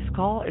This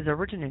call is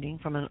originating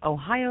from an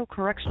Ohio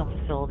correctional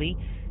facility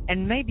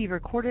and may be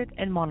recorded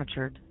and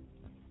monitored.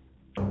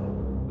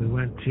 we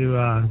went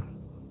to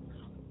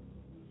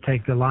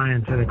take the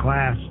lion to the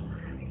class.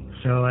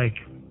 So I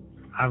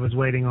was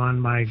waiting on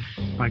my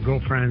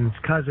girlfriend's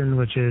cousin,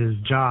 which is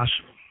Josh.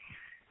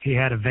 He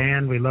had a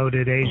van. We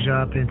loaded Asia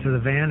up into the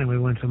van, and we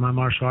went to my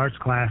martial arts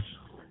class.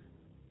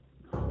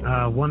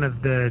 One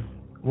of the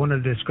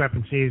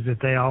discrepancies that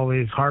they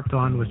always harped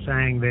on was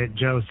saying that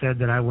Joe said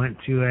that I went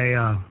to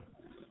a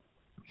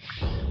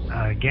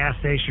gas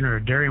station or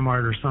a Dairy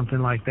Mart or something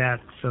like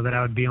that, so that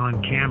I would be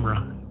on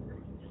camera,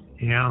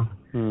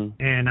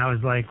 And I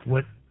was like,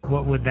 what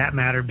would that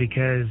matter?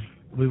 Because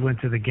we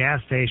went to the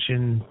gas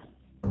station,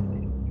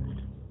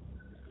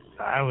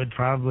 I would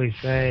probably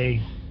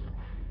say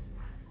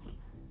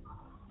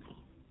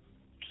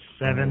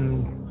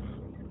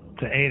 7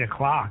 to 8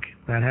 o'clock.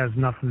 That has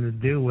nothing to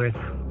do with,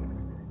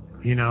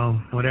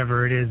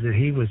 whatever it is that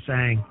he was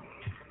saying.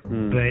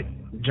 But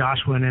Josh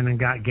went in and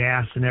got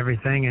gas and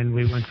everything, and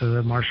we went to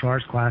the martial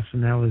arts class,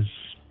 and that was,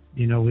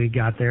 we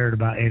got there at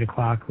about 8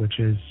 o'clock, which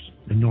is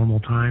the normal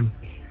time.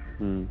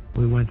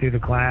 We went through the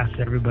class,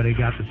 everybody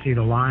got to see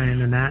the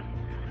lion and that,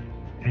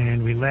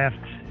 and we left.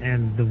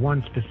 And the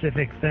one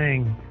specific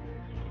thing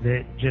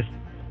that just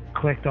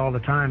clicked all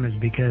the time is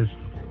because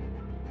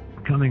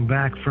coming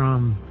back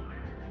from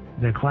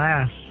the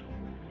class,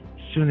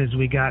 as soon as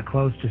we got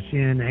close to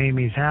seeing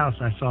Amy's house,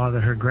 I saw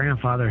that her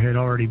grandfather had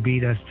already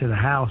beat us to the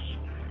house,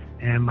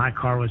 and my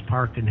car was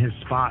parked in his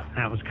spot.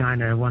 That was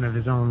kind of one of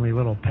his only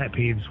little pet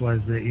peeves,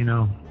 was that,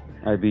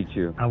 I beat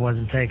you. I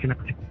wasn't taking it.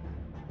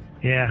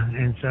 Yeah,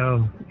 and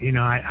so,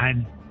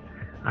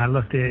 I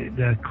looked at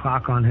the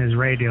clock on his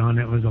radio, and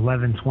it was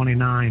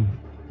 11:29.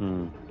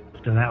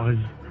 So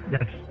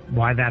that's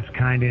why that's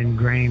kind of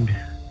ingrained,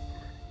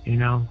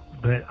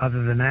 But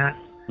other than that,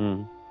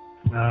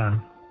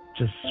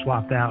 just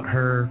swapped out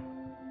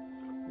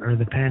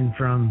the pen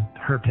from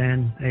her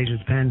pen,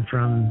 Asia's pen,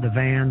 from the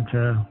van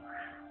to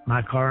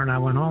my car, and I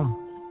went home.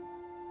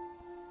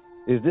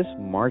 Is this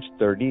March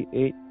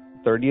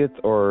 30th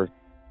or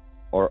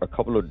a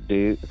couple of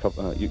days?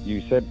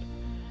 You said,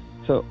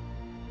 so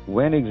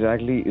when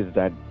exactly is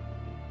that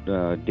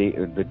date?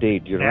 The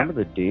date? Do you remember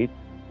the date?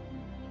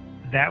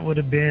 That would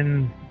have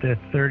been the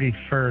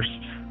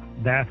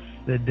 31st. That's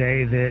the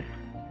day that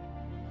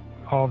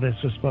all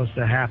this was supposed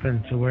to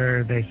happen, to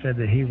where they said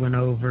that he went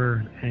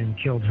over and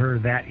killed her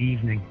that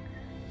evening.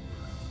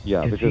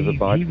 Yeah, because he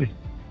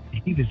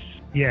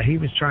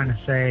was trying to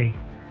say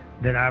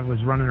that I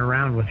was running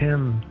around with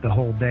him the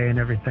whole day and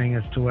everything,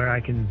 as to where I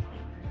can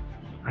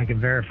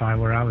verify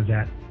where I was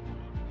at.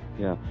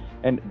 Yeah.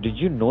 And did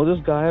you know this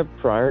guy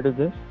prior to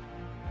this?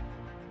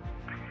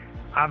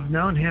 I've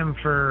known him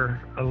for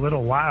a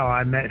little while.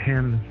 I met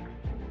him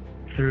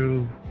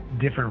through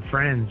different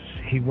friends.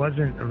 He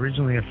wasn't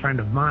originally a friend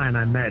of mine.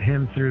 I met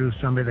him through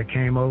somebody that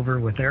came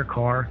over with their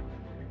car,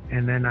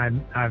 and then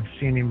I've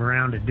seen him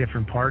around at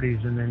different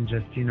parties, and then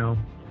just,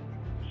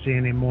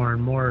 seeing him more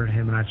and more,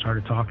 him and I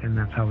started talking.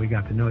 That's how we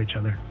got to know each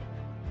other.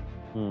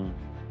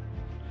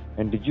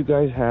 And did you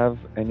guys have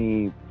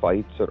any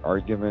fights or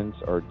arguments,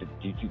 or do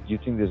you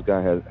think this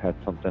guy had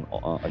something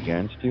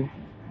against you?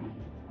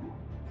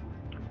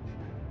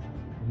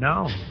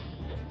 No.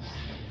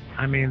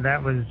 I mean,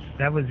 that was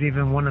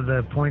even one of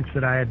the points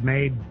that I had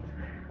made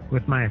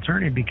with my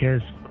attorney,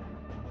 because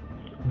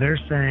they're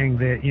saying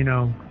that,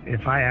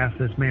 if I asked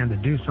this man to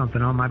do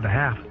something on my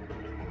behalf,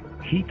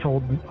 he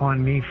told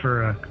on me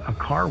for a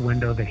car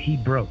window that he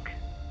broke.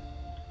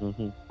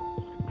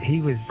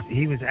 He was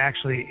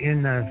actually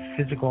in a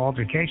physical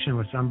altercation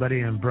with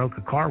somebody and broke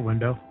a car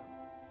window.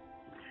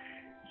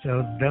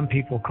 So them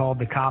people called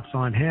the cops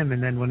on him,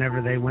 and then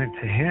whenever they went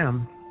to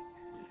him,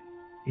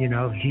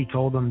 he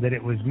told them that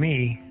it was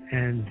me,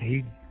 and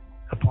he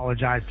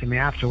apologized to me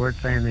afterwards,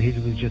 saying that he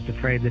was just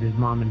afraid that his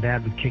mom and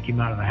dad would kick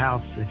him out of the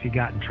house if he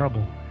got in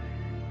trouble.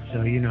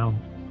 So,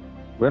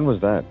 When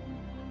was that?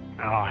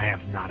 Oh, I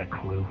have not a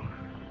clue.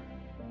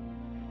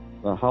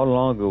 How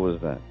long ago was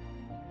that?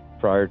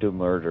 Prior to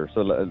murder.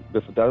 So that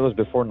was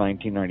before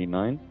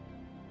 1999?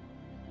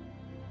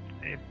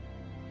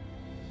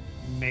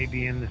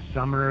 Maybe in the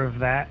summer of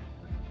that.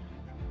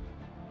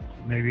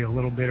 Maybe a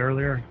little bit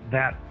earlier.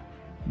 That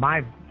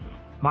my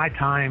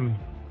time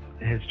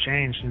has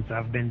changed since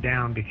I've been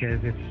down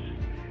because it's,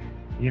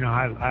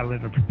 I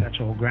live a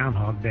perpetual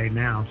Groundhog Day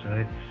now, so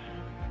it's,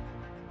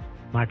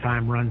 my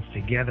time runs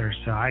together,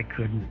 so I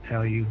couldn't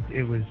tell you.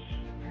 It was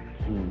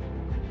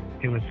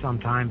some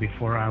time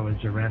before I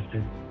was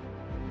arrested.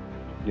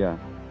 Yeah.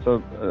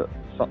 So,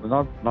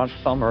 not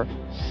summer.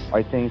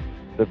 I think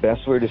the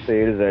best way to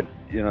say it is that,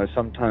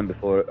 sometime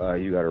before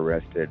you got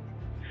arrested.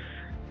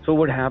 So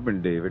what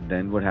happened, David?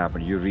 Then what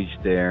happened? You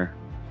reached there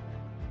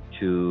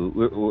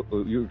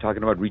you were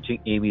talking about reaching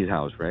Amy's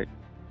house, right?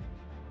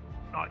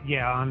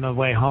 Yeah, on the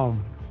way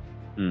home.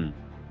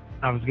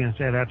 I was going to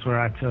say that's where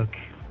I took,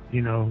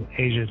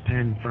 Asia's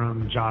pen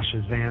from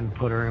Josh's van,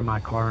 put her in my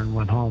car, and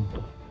went home.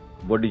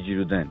 What did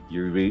you do then?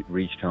 You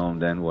reached home,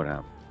 then what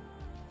happened?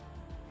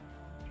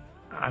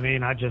 I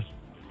mean, I just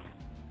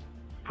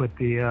put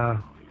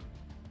the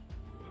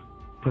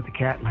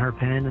cat in her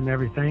pen and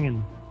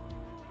everything,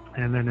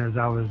 and then as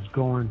I was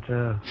going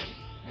to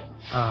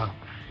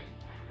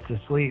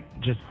sleep,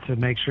 just to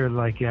make sure,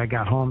 I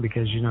got home,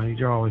 because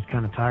you're always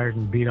kind of tired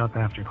and beat up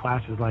after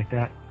classes like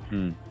that.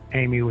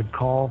 Amy would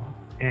call,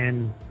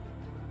 and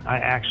I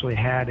actually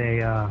had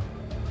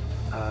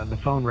the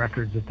phone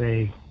records that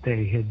they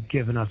had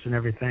given us and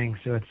everything.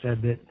 So it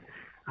said that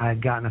I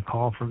had gotten a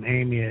call from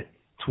Amy at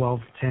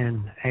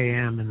 12:10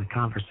 a.m. and the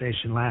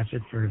conversation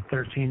lasted for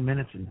 13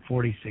 minutes and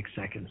 46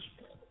 seconds.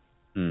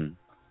 And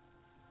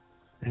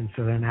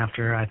so then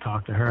after I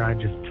talked to her, I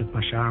just took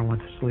my shower and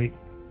went to sleep.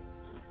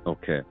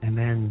 Okay. And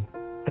then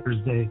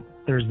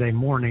Thursday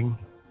morning,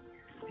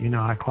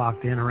 I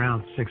clocked in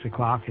around 6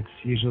 o'clock. It's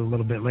usually a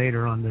little bit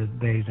later on the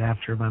days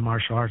after my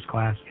martial arts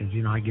class because,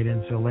 I get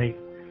in so late.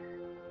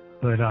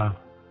 But I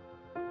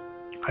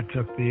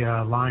took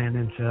the Lion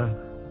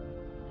into...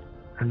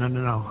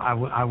 No.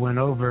 I went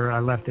over. I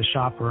left the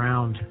shop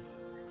around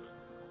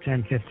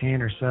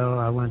 10:15 or so.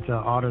 I went to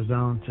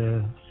AutoZone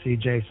to see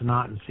Jason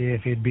Ott and see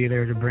if he'd be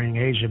there to bring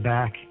Asia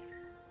back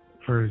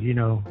for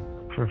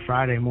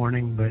Friday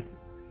morning. But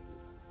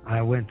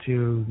I went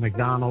to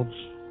McDonald's.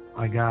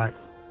 I got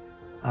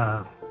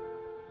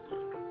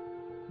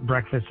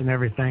breakfast and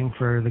everything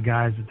for the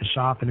guys at the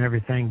shop and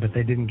everything, but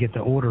they didn't get the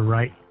order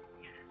right.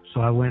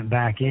 So I went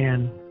back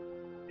in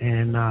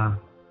and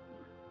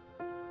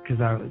because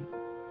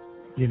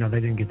they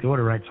didn't get the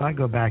order right. So I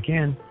go back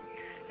in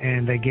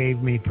and they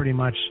gave me pretty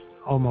much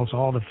almost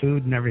all the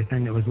food and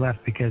everything that was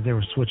left because they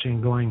were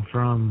going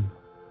from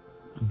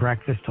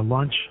breakfast to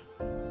lunch.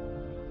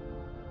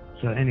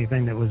 So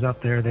anything that was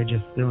up there, they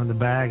just threw in the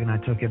bag, and I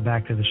took it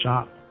back to the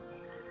shop.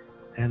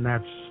 And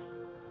that's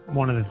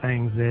one of the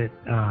things that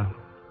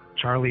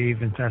Charlie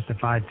even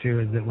testified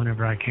to, is that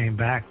whenever I came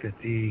back, that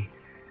the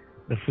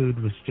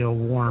food was still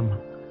warm.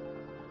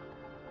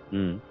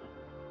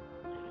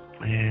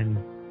 And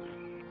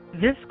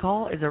this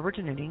call is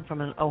originating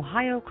from an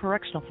Ohio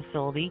correctional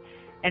facility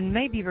and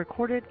may be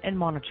recorded and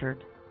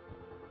monitored.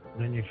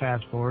 Then you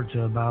fast forward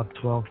to about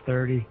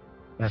 12:30.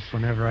 That's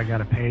whenever I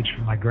got a page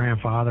from my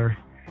grandfather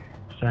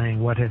saying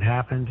what had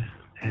happened,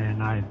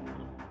 and I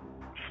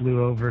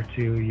flew over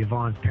to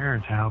Yvonne's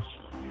parents' house.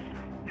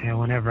 And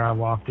whenever I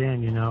walked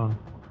in,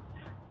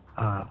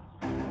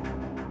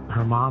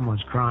 her mom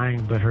was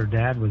crying, but her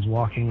dad was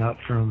walking up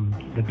from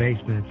the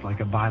basement. It's like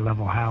a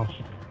bi-level house.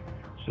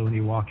 So when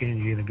you walk in,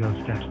 you either go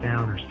steps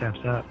down or steps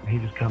up. He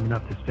was coming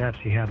up the steps.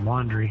 He had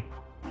laundry.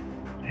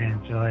 And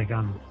so,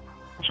 I'm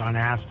trying to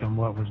ask him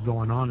what was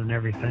going on and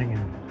everything.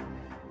 And,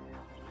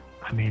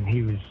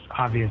 he was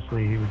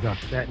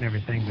upset and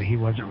everything, but he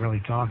wasn't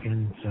really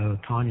talking. So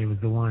Tanya was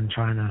the one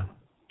trying to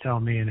tell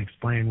me and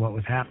explain what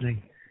was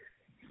happening.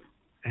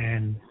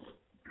 And,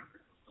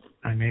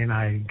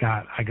 I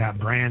got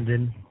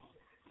Brandon.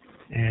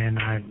 And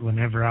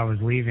whenever I was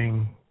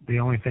leaving, the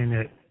only thing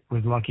that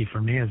was lucky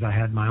for me is I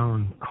had my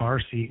own car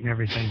seat and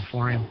everything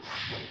for him,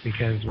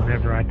 because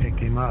whenever I picked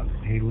him up,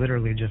 he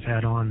literally just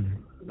had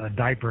on a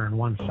diaper and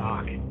one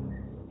sock.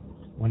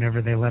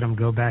 Whenever they let him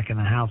go back in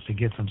the house to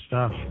get some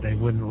stuff, they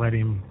wouldn't let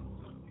him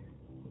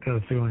go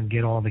through and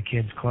get all the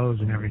kids' clothes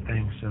and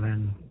everything. So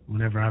then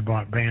whenever I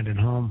brought Brandon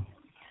home,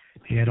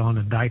 he had on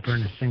a diaper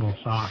and a single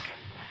sock.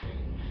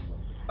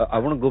 I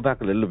want to go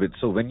back a little bit.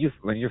 So when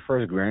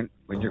your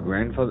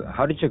grandfather,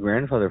 how did your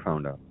grandfather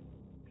found out?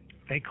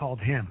 They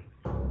called him.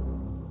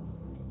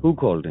 Who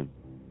called him?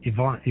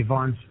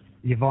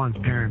 Yvonne's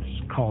parents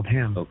called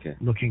him. Okay.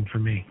 Looking for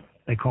me.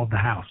 They called the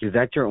house. Is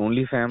that your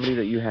only family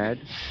that you had?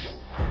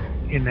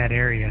 In that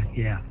area,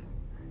 yeah.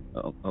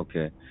 Oh,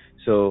 okay.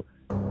 So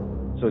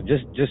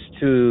just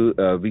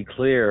to be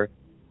clear,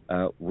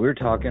 we're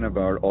talking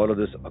about all of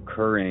this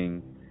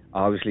occurring,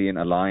 obviously, in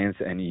Alliance,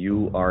 and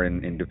you are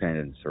in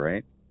Independence,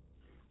 right?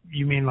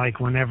 You mean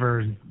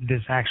whenever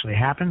this actually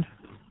happened?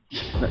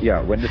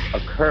 Yeah, when this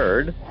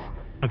occurred.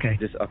 Okay.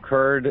 This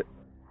occurred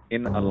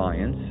in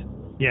Alliance,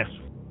 Yes.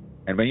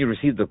 and when you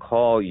received the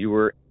call, you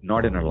were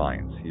not in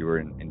Alliance. You were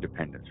in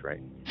Independence,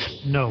 right?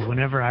 No,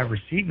 whenever I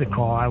received the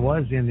call, I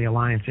was in the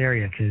Alliance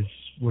area because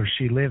where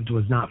she lived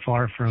was not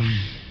far from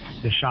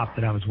the shop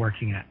that I was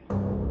working at.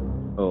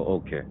 Oh,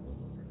 okay.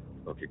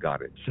 Okay,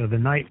 got it. So the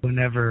night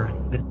whenever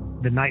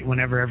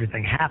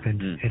everything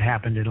happened, it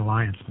happened in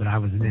Alliance, but I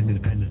was in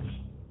Independence.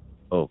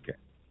 Okay,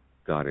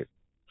 got it.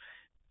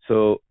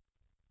 So,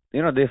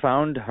 they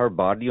found her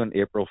body on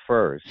April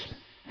 1st.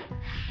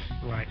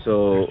 Right.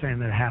 So they're saying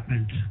that it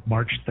happened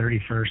March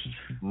 31st.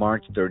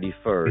 March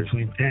 31st.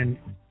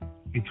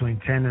 Between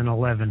 10 and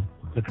 11,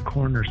 but the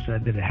coroner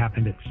said that it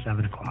happened at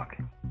 7 o'clock.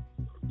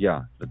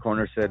 Yeah, the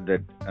coroner said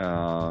that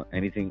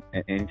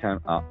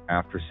anytime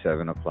after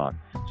 7 o'clock.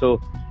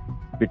 So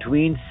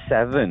between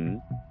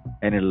 7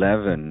 and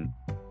 11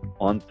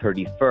 on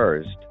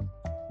 31st,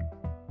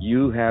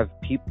 you have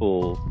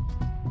people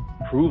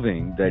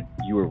proving that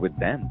you were with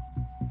them.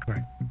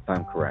 Correct. If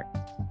I'm correct.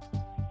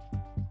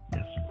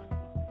 Yes.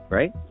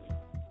 Right?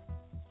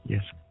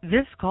 Yes.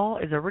 This call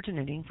is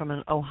originating from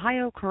an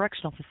Ohio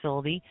correctional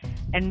facility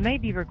and may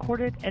be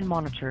recorded and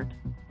monitored.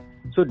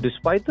 So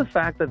despite the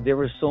fact that there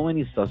were so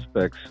many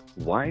suspects,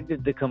 why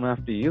did they come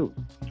after you?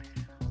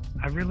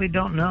 I really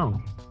don't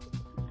know.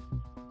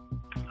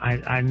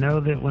 I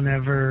know that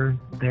whenever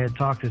they had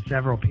talked to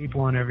several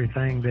people and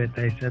everything, that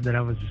they said that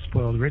I was a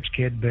spoiled rich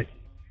kid, but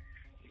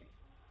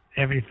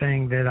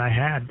everything that I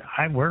had,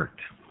 I worked.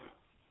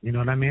 You know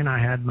what I mean? I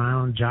had my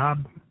own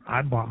job.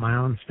 I bought my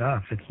own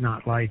stuff. It's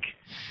not like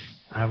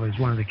I was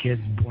one of the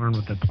kids born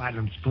with a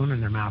platinum spoon in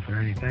their mouth or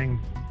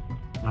anything.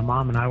 My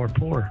mom and I were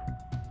poor.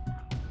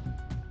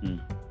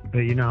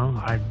 But,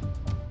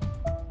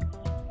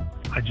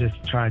 I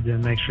just tried to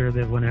make sure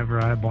that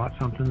whenever I bought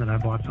something, that I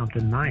bought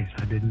something nice.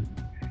 I didn't,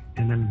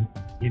 and then,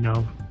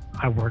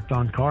 I worked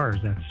on cars.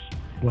 That's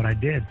what I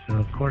did. So,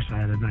 of course, I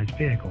had a nice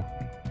vehicle.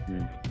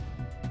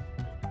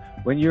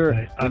 When you're,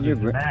 Yeah,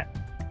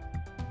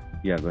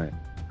 go ahead.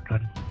 Go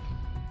ahead.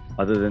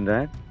 Other than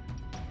that?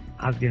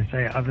 I was going to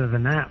say, other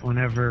than that,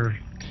 whenever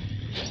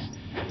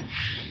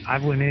I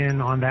went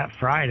in on that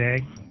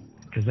Friday,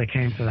 because they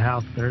came to the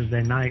house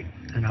Thursday night,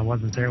 and I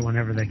wasn't there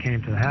whenever they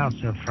came to the house.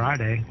 So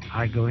Friday,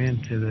 I go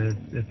into the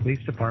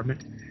police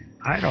department.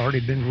 I had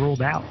already been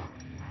ruled out.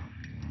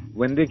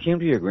 When they came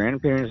to your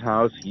grandparents'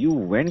 house, you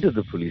went to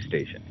the police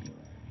station.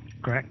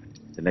 Correct.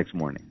 The next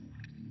morning.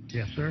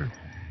 Yes, sir.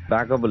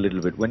 Back up a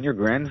little bit. When your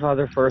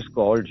grandfather first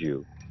called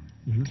you,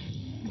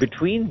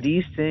 between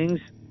these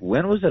things,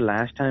 when was the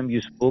last time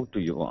you spoke to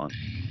Yvonne?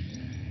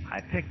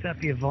 I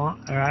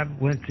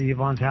went to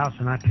Yvonne's house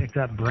and I picked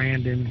up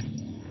Brandon,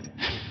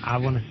 I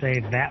want to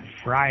say that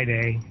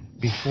Friday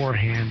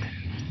beforehand.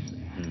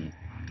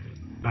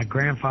 My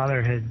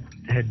grandfather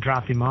had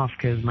dropped him off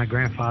because my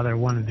grandfather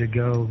wanted to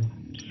go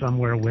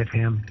somewhere with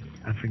him.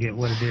 I forget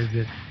what it is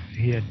that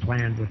he had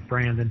planned with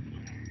Brandon.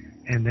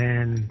 And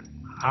then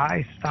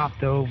I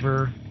stopped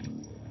over,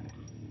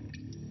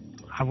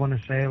 I want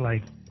to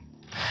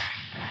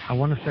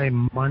say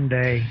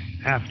Monday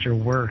after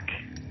work,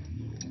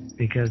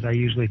 because I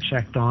usually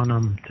checked on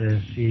them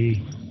to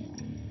see,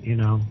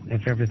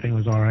 if everything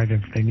was all right,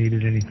 if they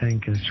needed anything,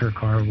 because her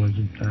car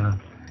wasn't the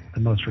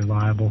most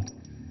reliable.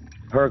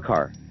 Her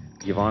car?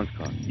 Yvonne's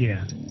car?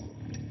 Yeah.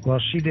 Well,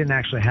 she didn't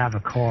actually have a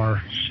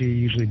car. She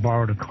usually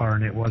borrowed a car,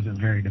 and it wasn't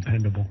very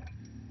dependable.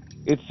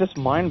 It's just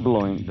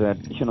mind-blowing that,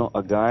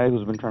 a guy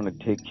who's been trying to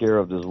take care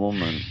of this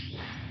woman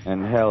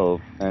and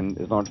help and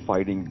is not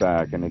fighting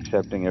back and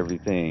accepting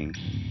everything,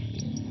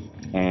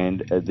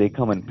 and they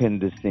come and pin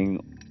this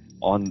thing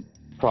on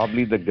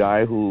probably the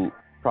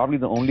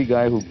only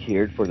guy who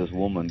cared for this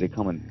woman. They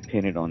come and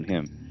pin it on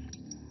him,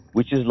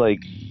 which is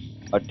like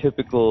a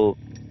typical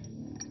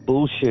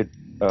bullshit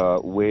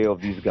way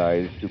of these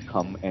guys to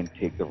come and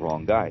take the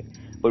wrong guy.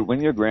 But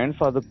when your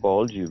grandfather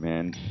called you,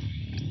 man,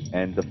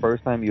 and the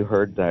first time you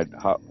heard that,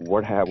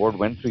 what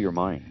went through your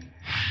mind?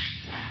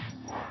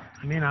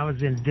 I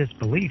was in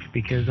disbelief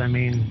because,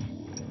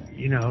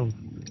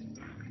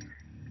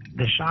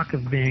 the shock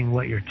of being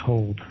what you're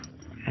told,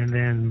 and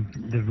then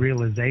the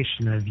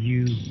realization of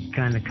you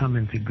kind of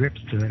coming to grips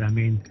to it.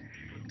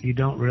 You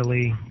don't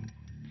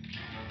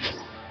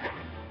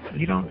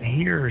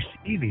hear or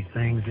see these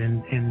things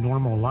in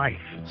normal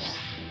life.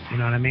 You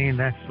know what I mean?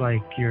 That's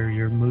like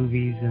your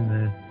movies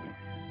and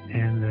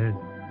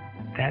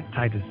that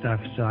type of stuff.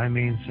 So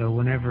so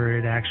whenever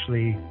it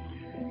actually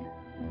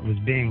was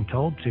being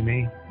told to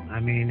me,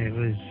 it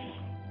was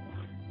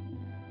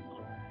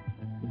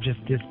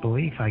just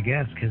disbelief, I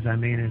guess, because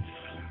it's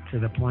to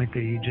the point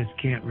that you just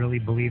can't really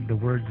believe the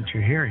words that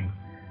you're hearing.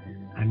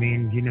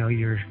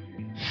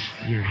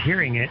 You're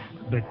hearing it,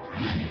 but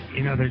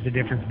there's a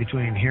difference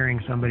between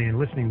hearing somebody and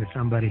listening to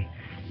somebody.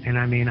 And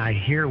I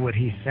hear what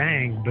he's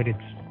saying, but it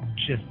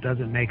just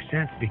doesn't make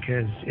sense,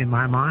 because in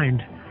my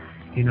mind,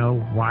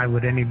 why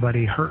would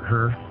anybody hurt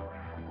her?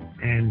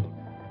 And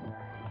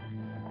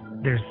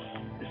there's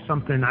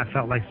something, I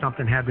felt like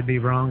something had to be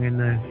wrong in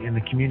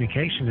the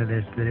communication of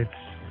this, that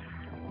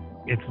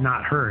it's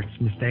not her, it's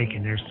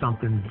mistaken. There's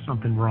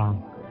something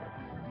wrong.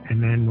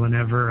 And then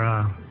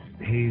whenever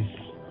he's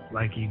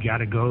like, you got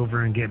to go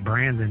over and get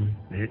Brandon,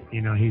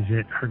 he's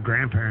at her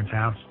grandparents'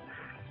 house.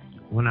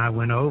 When I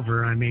went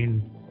over, I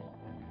mean,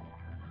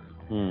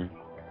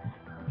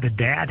 the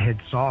dad had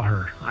saw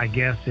her. I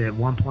guess at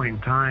one point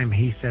in time,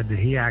 he said that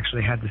he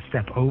actually had to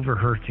step over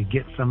her to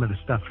get some of the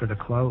stuff for the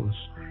clothes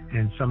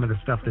and some of the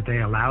stuff that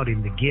they allowed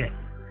him to get.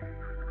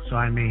 So,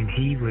 I mean,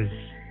 he was,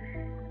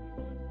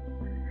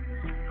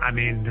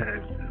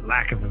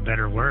 lack of a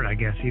better word, I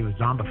guess he was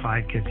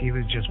zombified, because he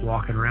was just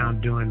walking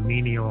around doing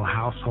menial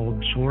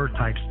household chore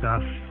type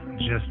stuff,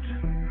 just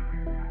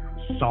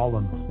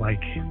solemn,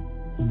 like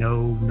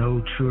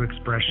no true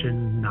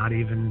expression, not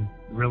even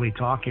really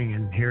talking.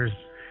 And here's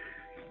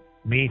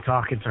me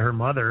talking to her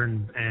mother,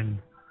 and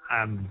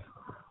I'm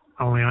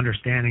only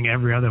understanding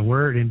every other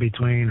word in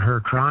between her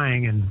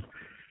crying. And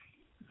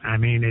I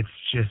mean, it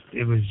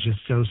was just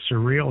so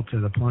surreal to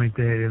the point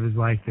that it was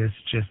like, this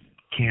just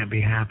can't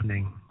be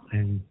happening.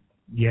 And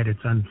yet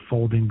it's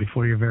unfolding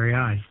before your very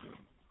eyes.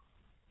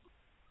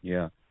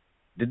 Yeah.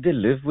 Did they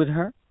live with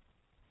her?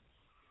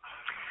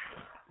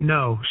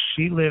 No,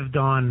 she lived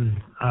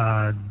on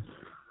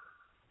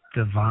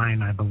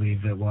Divine, I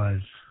believe it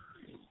was.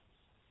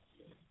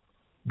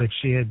 But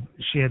she had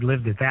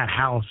lived at that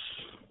house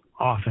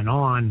off and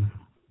on,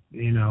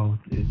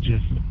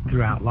 just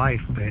throughout life.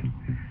 But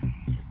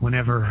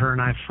whenever her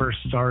and I first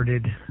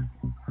started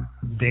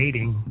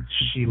dating,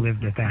 she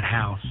lived at that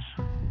house.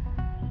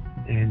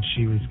 And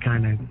she was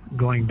kind of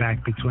going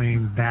back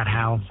between that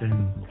house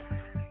and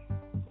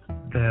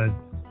I'm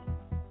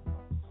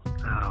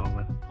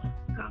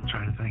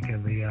trying to think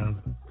of the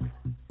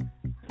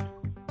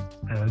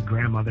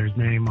grandmother's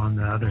name on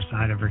the other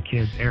side of her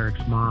kids,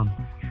 Eric's mom,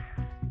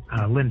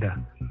 Linda.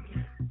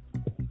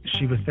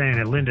 She was staying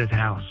at Linda's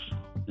house.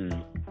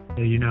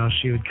 So,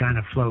 she would kind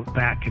of float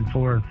back and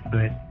forth,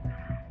 but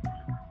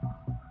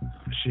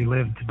she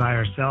lived by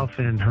herself,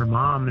 and her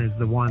mom is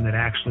the one that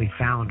actually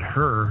found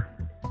her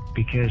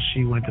because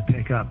she went to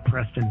pick up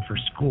Preston for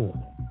school.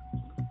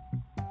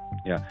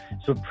 Yeah.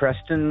 So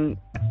Preston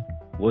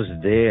was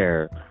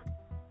there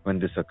when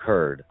this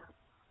occurred.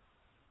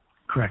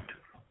 Correct.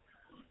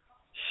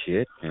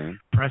 Shit, man.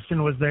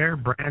 Preston was there.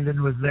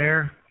 Brandon was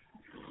there.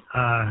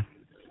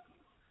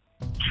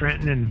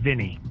 Trenton and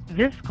Vinny.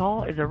 This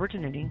call is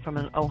originating from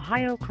an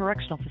Ohio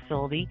correctional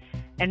facility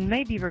and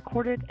may be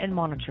recorded and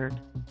monitored.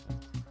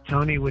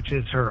 Tony, which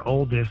is her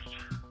oldest,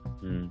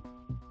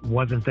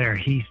 wasn't there.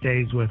 He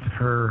stays with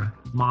her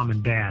mom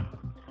and dad.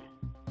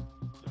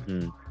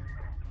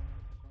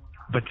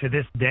 But to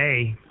this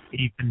day,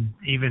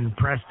 even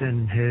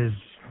Preston has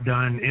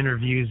done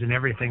interviews and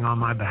everything on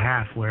my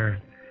behalf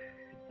where,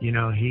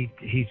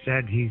 he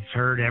said he's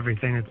heard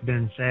everything that's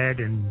been said,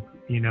 and,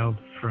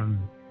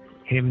 from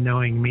him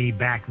knowing me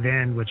back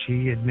then, which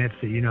he admits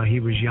that, he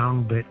was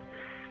young, but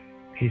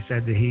he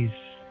said that he's,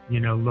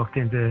 looked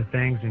into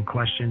things and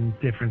questioned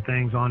different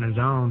things on his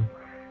own,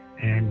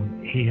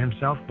 and he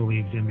himself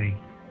believes in me.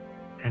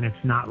 And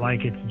it's not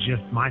like it's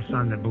just my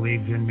son that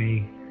believes in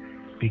me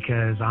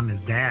because I'm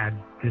his dad.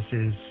 This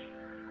is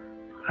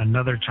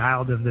another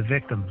child of the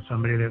victim,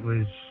 somebody that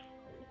was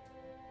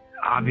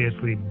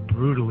obviously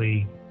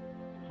brutally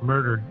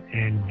murdered,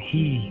 and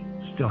he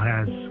still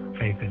has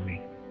faith in me.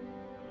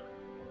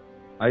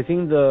 I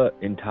think the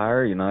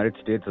entire United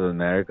States of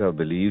America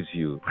believes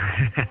you,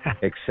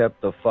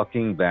 except the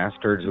fucking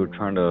bastards who are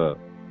trying to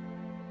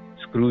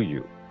screw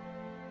you.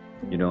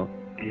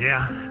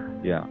 Yeah.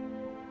 Yeah.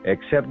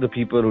 Except the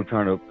people who are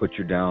trying to put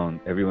you down,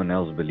 everyone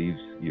else believes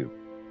you.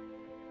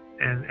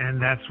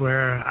 And that's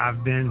where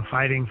I've been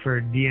fighting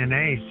for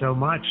DNA so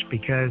much,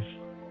 because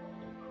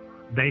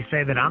they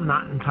say that I'm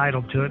not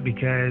entitled to it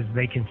because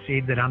they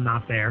concede that I'm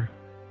not there.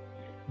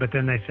 But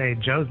then they say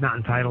Joe's not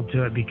entitled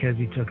to it because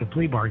he took a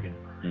plea bargain.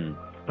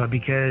 But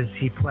because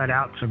he pled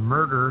out to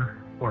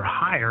murder or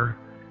hire,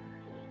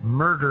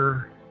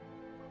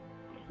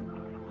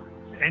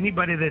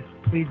 anybody that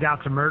pleads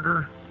out to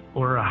murder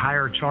or a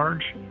higher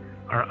charge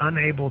are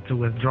unable to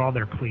withdraw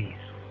their pleas.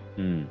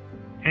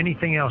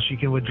 Anything else you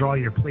can withdraw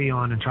your plea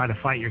on and try to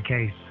fight your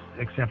case,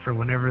 except for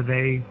whenever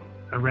they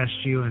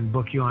arrest you and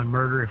book you on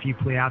murder. If you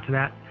plea out to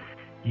that,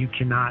 you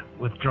cannot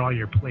withdraw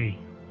your plea.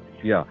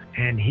 Yeah.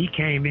 And he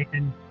came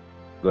in.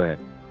 Go ahead.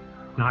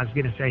 No, I was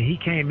going to say he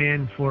came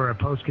in for a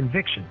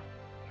post-conviction.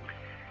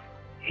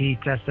 He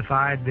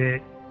testified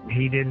that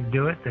he didn't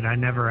do it, that I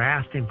never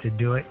asked him to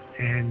do it,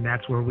 and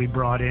that's where we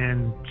brought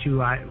in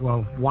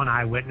one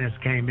eyewitness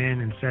came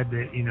in and said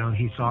that,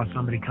 he saw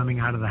somebody coming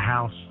out of the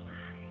house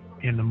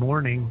in the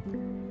morning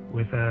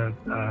with a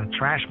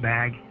trash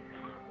bag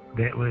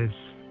that was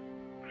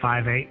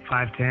 5'8",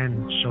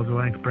 5'10",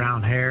 shoulder-length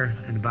brown hair,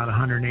 and about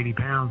 180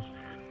 pounds.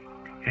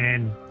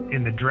 And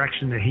in the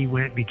direction that he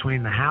went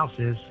between the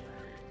houses,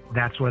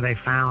 that's where they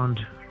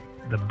found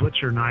the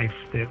butcher knife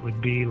that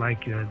would be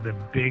like the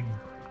big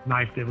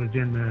knife that was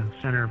in the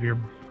center of your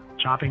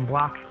chopping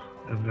block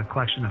of the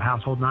collection of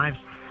household knives,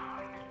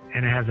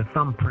 and it has a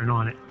thumbprint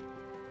on it.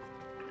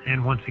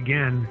 And once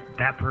again,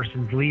 that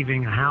person's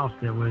leaving a house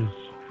that was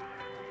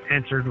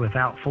entered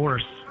without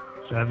force,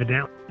 So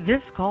evidently,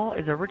 This call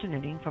is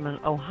originating from an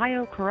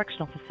Ohio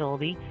correctional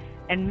facility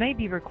and may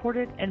be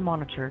recorded and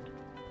monitored.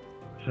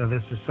 so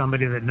this is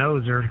somebody that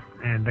knows her,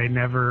 and they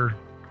never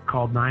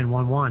called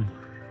 911.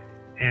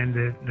 And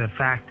the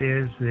fact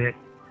is that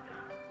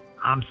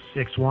I'm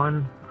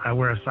 6'1", I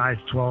wear a size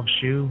 12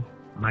 shoe.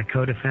 My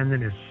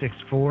co-defendant is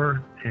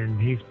 6'4",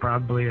 and he's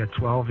probably a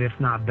 12, if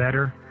not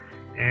better.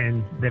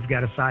 And they've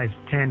got a size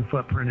 10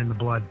 footprint in the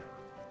blood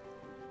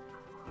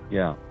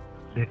Yeah.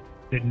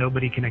 that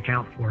nobody can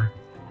account for.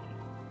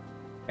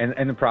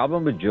 And the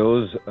problem with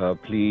Joe's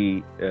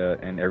plea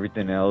and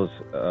everything else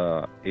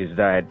is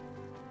that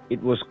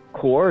it was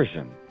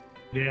coercion.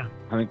 Yeah.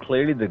 I mean,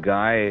 clearly the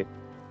guy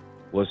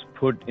was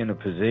put in a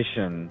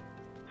position,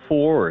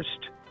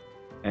 forced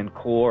and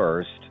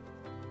coerced,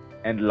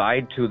 and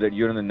lied to that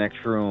you're in the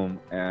next room,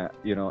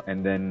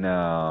 and then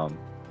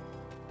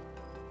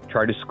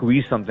try to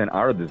squeeze something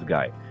out of this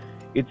guy.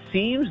 It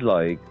seems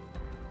like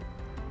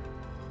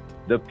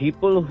the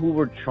people who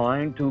were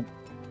trying to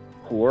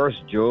coerce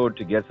Joe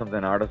to get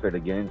something out of it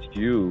against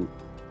you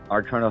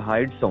are trying to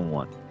hide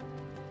someone.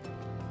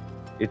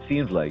 It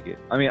seems like it.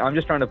 I mean, I'm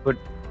just trying to put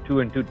two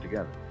and two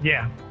together.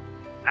 Yeah.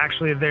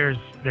 Actually, there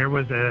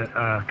was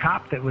a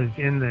cop that was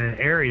in the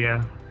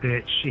area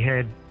that she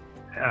had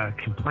a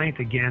complaint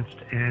against,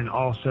 and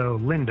also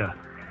Linda.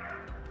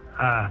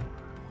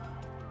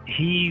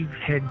 He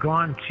had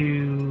gone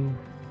to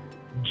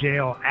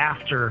jail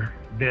after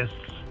this,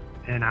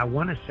 and I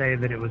want to say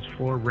that it was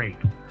for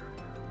rape.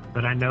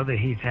 But I know that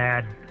he's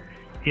had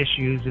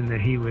issues and that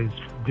he was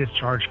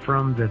discharged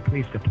from the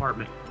police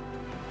department.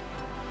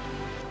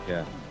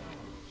 Yeah.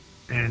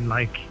 And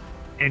like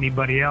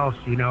anybody else,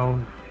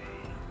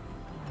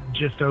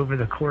 just over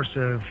the course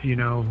of,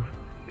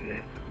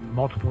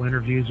 multiple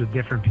interviews with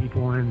different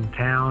people in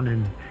town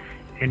and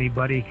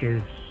anybody,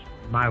 because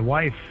my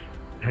wife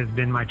has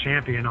been my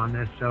champion on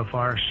this so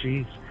far.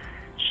 She's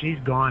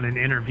gone and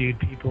interviewed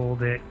people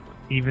that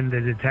even the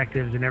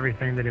detectives and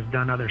everything that have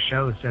done other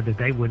shows said that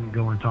they wouldn't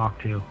go and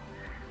talk to.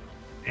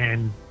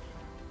 And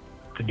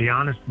to be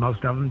honest,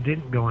 most of them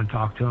didn't go and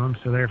talk to him,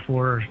 so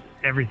therefore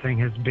everything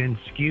has been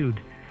skewed,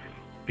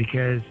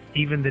 because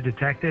even the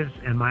detectives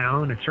and my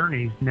own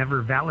attorneys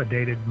never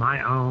validated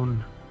my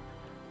own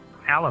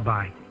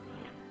alibi.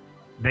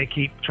 They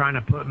keep trying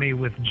to put me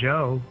with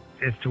Joe,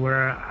 as to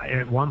where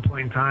at one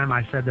point in time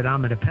I said that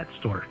I'm at a pet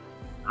store.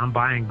 I'm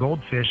buying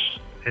goldfish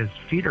as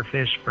feeder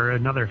fish for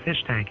another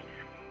fish tank.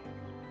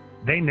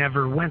 They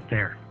never went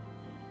there.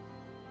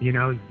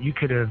 You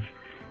could have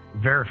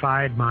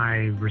verified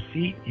my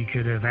receipt. You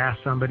could have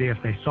asked somebody if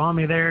they saw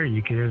me there.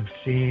 You could have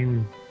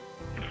seen,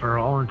 for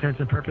all intents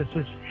and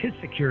purposes, his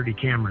security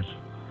cameras.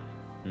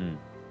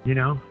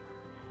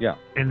 Yeah.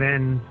 And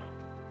then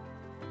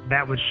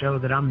that would show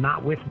that I'm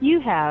not with You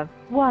have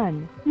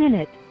 1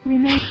 minute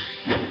remaining.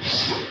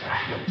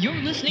 You're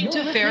listening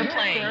to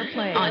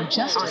FairPlay on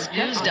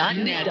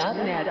JusticeNews.net.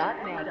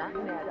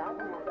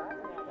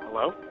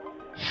 Hello?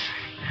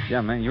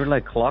 Yeah, man, you're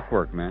like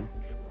clockwork, man.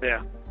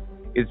 Yeah.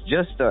 It's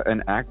just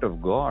an act of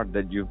God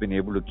that you've been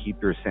able to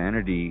keep your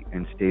sanity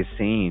and stay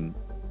sane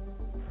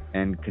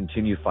and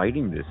continue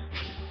fighting this.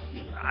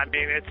 I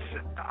mean,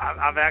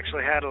 I've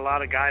actually had a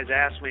lot of guys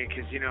ask me,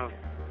 because, you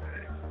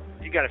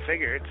got to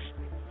figure it's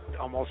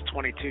almost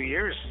 22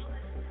 years,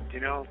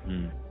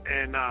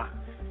 and a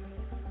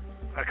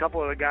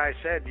couple of the guys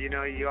said,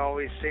 you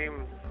always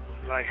seem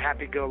like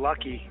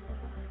happy-go-lucky.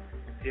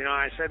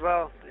 I said,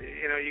 well,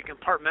 you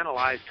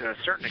compartmentalize to a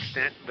certain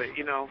extent, but,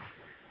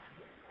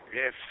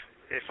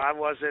 if I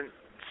wasn't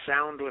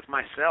sound with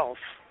myself,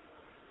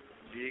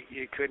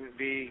 you couldn't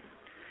be.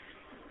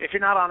 If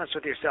you're not honest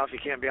with yourself, you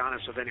can't be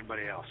honest with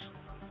anybody else.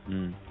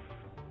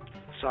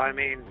 So, I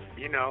mean,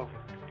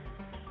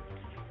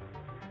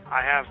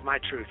 I have my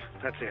truth.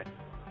 That's it.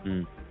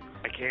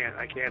 I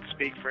can't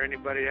speak for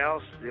anybody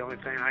else. The only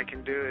thing I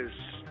can do is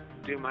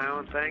do my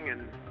own thing,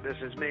 and this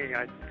is me.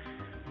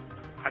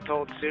 I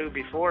told Sue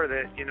before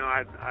that,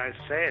 I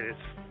say it.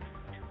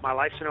 My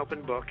life's an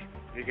open book.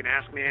 You can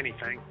ask me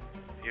anything.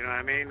 You know what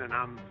I mean? And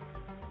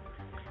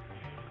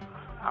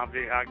I'll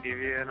give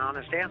you an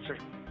honest answer.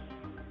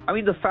 I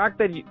mean, the fact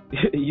that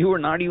you were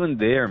not even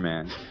there,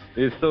 man,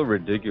 is so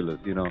ridiculous,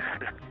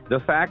 The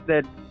fact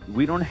that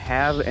we don't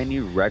have any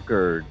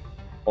record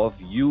of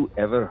you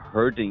ever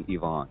hurting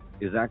Yvonne,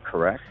 is that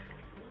correct?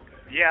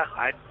 Yeah,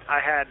 I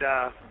had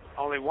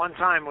only one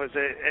time was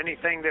it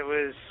anything that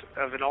was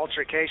of an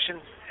altercation,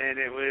 and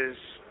it was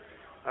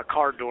a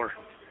car door.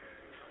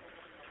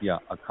 Yeah,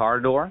 a car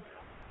door?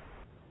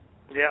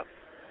 Yep.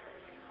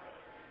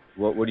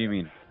 What do you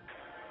mean?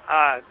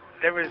 I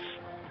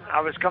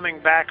was coming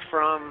back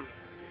from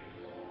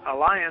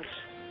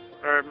Streetsboro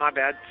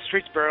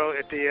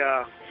at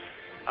the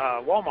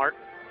Walmart,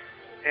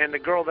 and the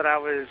girl that I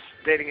was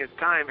dating at the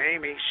time,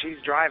 Amy,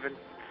 she's driving.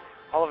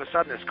 All of a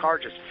sudden, this car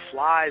just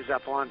flies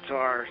up onto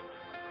our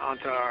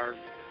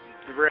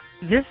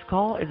This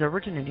call is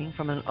originating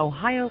from an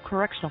Ohio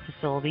correctional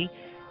facility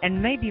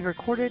and may be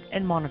recorded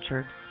and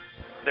monitored.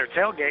 They're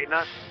tailgating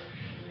us,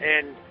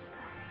 and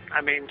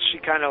I mean, she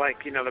kind of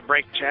like, the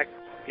brake check,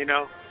 you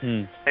know.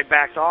 Hmm. They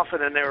backed off,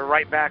 and then they were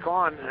right back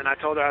on, and I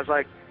told her, I was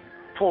like,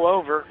 pull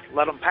over,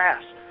 let them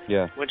pass.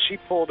 Yeah. When she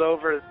pulled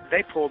over,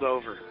 they pulled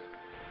over.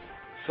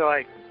 So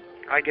I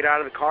get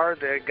out of the car,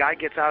 the guy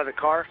gets out of the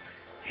car,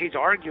 he's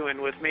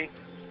arguing with me,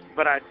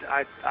 but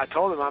I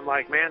told him, I'm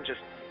like, man, just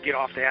get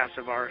off the ass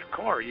of our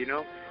car, you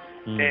know.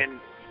 And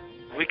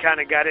we kind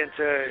of got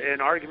into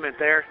an argument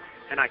there,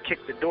 and I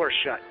kicked the door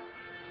shut.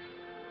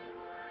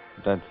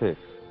 That's it.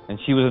 And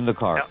she was in the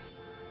car.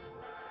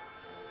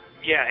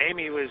 Yeah,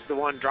 Amy was the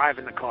one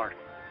driving the car.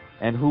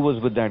 And who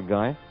was with that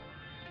guy?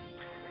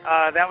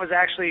 That was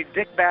actually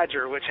Dick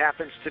Badger, which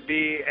happens to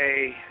be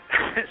a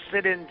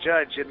sit-in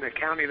judge in the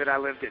county that I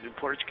lived in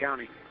Portage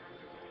County.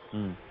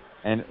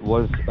 And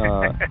was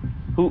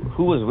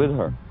who was with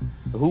her?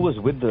 Who was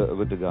with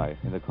the guy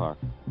in the car?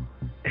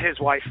 His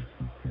wife.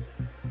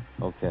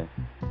 Okay.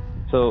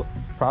 So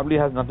probably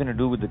has nothing to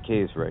do with the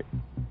case, right?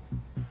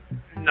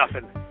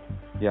 Nothing.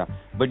 Yeah.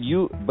 But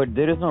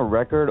there is no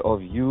record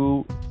of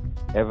you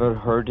ever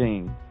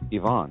hurting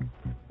Yvonne.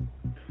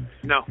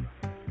 No.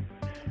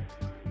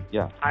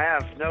 Yeah. I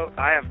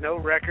have no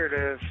record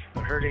of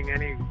hurting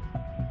any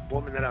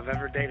woman that I've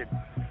ever dated.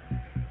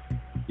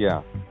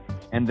 Yeah.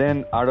 And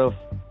then out of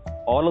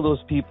all of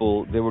those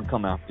people, they would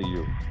come after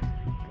you.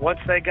 Once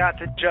they got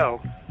to Joe,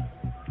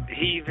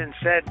 he even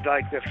said,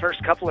 like, the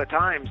first couple of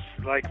times,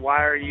 like,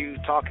 why are you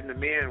talking to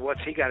me and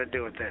what's he got to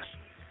do with this?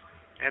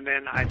 And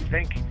then I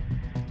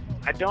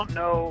don't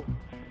know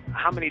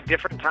how many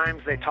different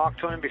times they talked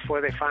to him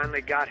before they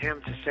finally got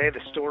him to say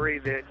the story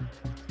that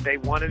they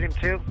wanted him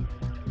to.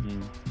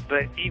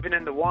 But even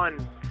in the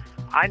one,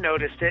 I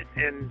noticed it,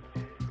 and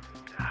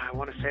I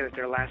want to say that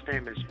their last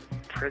name is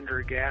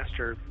Prendergast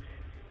or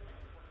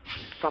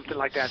something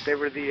like that. They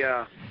were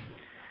the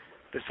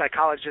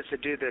psychologists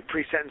that do the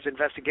pre-sentence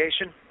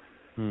investigation.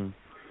 And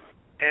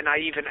I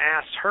even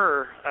asked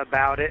her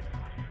about it,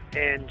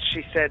 and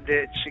she said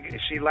that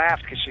she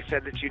laughed because she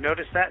said that you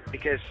noticed that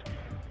because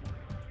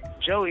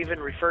Joe even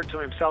referred to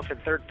himself in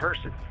third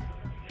person.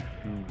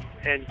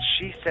 And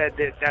she said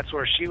that that's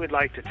where she would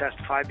like to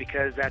testify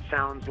because that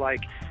sounds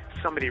like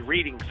somebody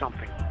reading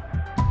something.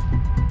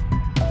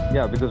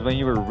 Yeah, because when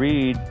you would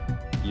read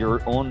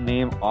your own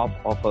name off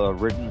of a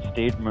written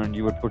statement,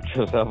 you would put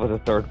yourself as a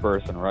third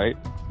person, right?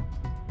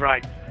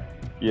 Right.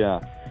 Yeah.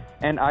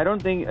 And I don't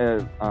think,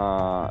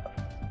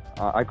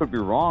 I could be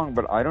wrong,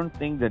 but I don't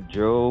think that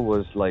Joe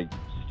was, like,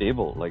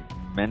 stable, like,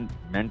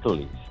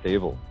 mentally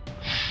stable.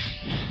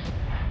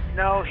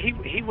 No,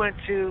 he went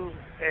to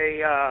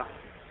a,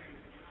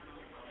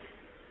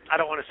 I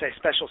don't want to say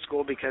special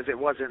school because it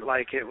wasn't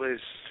like it was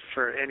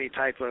for any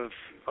type of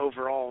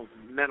overall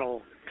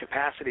mental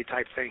capacity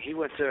type thing. He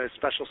went to a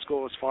special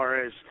school as far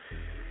as,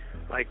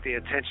 like, the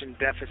attention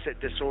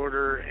deficit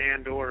disorder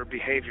and or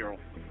behavioral.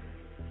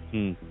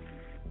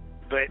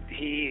 But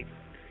he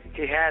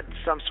had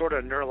some sort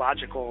of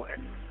neurological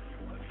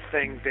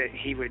thing that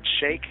he would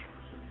shake.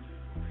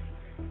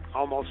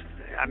 Almost,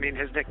 I mean,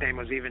 his nickname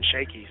was even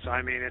Shaky. So,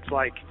 I mean, it's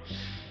like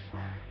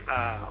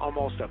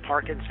almost a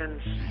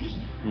Parkinson's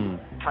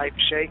type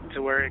shake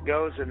to where it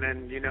goes. And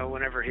then, you know,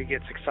 whenever he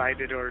gets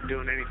excited or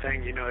doing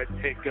anything, you know,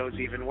 it goes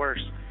even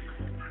worse.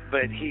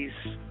 But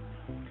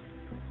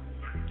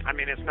I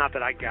mean, it's not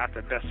that I got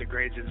the best of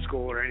grades in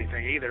school or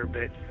anything either,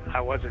 but I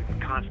wasn't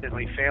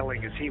constantly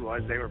failing as he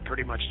was. They were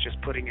pretty much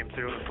just putting him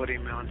through and putting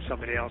him on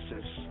somebody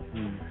else's,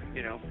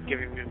 you know,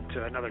 giving him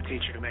to another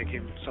teacher to make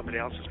him somebody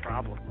else's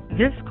problem.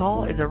 This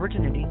call is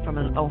originating from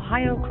an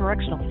Ohio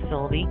correctional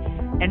facility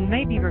and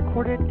may be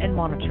recorded and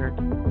monitored.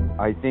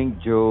 I think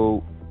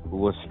Joe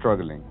was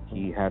struggling.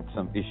 He had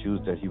some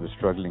issues that he was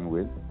struggling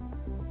with.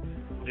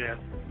 Yeah.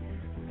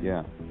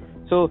 Yeah.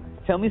 So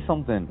tell me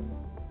something.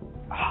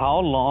 How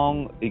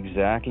long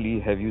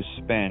exactly have you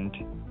spent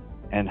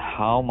and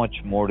how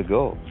much more to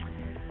go?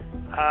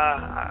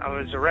 I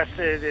was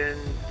arrested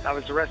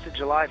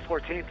July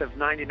 14th of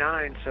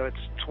 99, so it's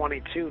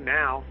 22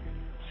 now.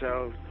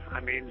 So,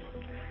 I mean,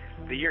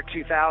 the year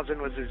 2000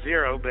 was a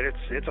zero, but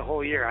it's a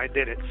whole year. I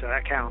did it, so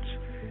that counts.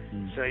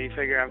 So you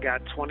figure I've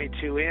got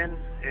 22 in,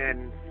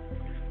 and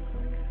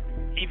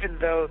even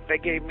though they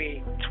gave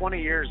me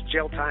 20 years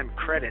jail time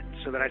credit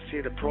so that I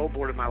see the parole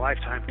board in my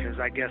lifetime, because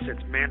I guess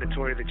it's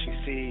mandatory that you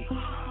see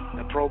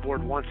the parole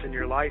board once in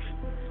your life,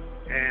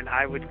 and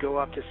I would go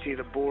up to see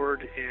the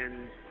board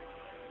in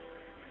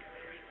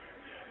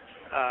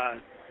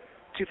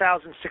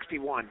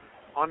 2061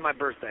 on my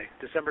birthday,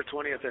 December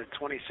 20th of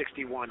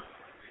 2061.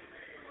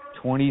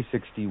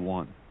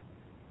 2061.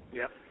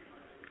 Yep.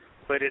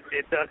 But it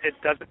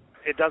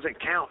doesn't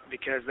count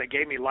because they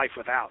gave me life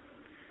without.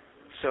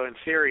 So in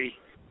theory,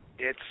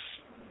 it's,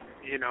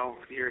 you know,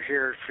 you're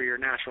here for your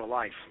natural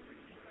life.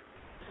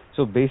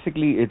 So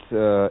basically, it's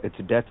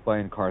a death by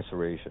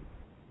incarceration.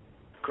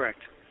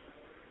 Correct.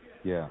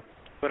 Yeah.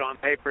 But on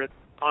paper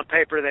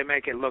they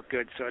make it look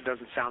good, so it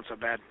doesn't sound so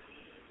bad.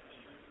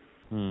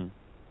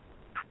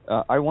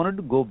 I wanted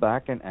to go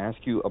back and ask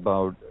you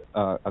about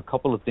a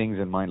couple of things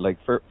in mind. Like,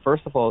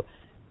 first of all,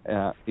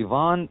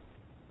 Yvonne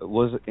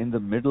was in the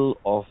middle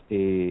of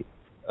a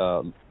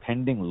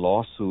pending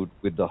lawsuit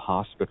with the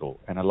hospital,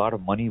 and a lot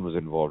of money was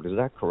involved. Is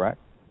that correct?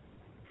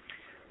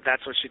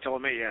 That's what she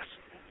told me, yes.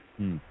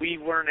 We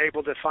weren't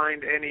able to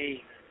find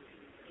any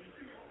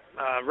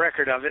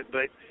record of it,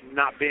 but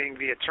not being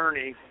the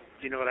attorney,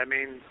 you know what I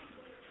mean?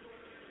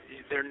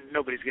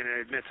 Nobody's going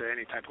to admit to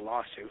any type of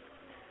lawsuit.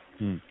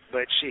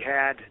 But she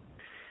had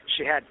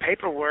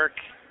paperwork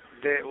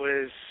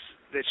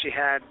that she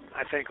had,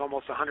 I think,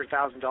 almost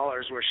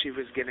 $100,000, where she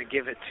was going to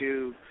give it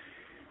to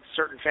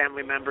certain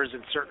family members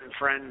and certain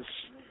friends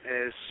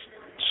as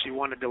she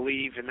wanted to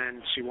leave, and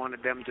then she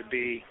wanted them to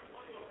be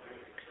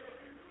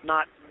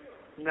not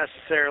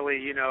necessarily,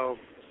 you know,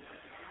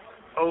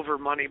 over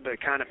money, but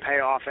kind of pay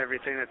off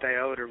everything that they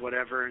owed or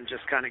whatever, and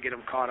just kind of get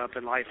them caught up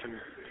in life and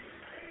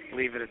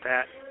leave it at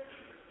that.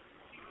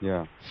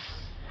 Yeah.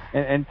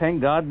 And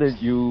thank God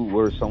that you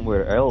were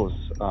somewhere else.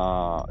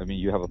 I mean,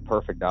 you have a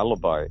perfect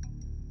alibi.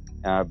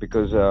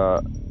 Because,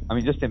 I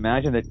mean, just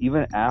imagine that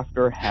even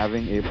after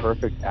having a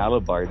perfect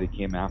alibi, they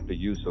came after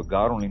you. So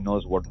God only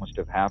knows what must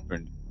have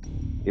happened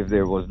if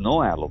there was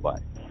no alibi.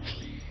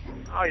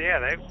 Oh,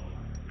 yeah.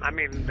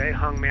 They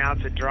hung me out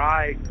to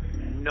dry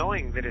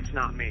knowing that it's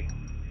not me.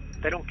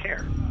 They don't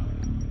care.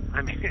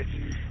 I mean,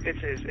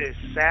 it's as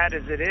sad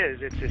as it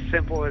is. It's as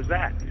simple as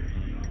that.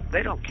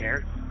 They don't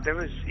care. There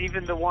was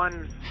even the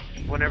one,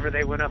 whenever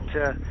they went up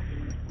to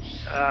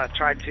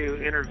try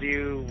to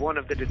interview one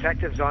of the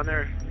detectives on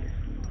there,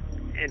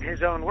 in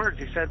his own words,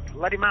 he said,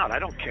 "Let him out. I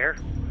don't care."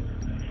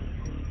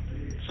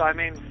 So, I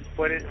mean,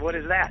 what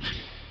is that?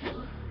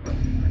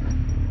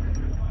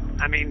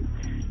 I mean,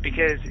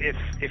 because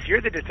if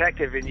you're the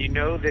detective and you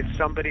know that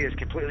somebody is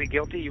completely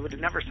guilty, you would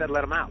have never said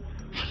let him out.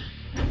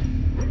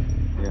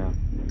 Yeah.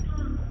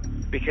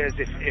 Because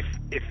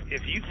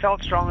if you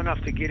felt strong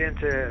enough to get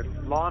into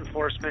law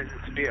enforcement,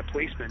 to be a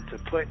policeman, to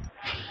put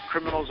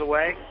criminals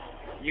away,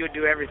 you would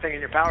do everything in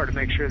your power to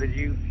make sure that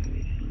you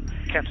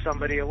kept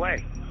somebody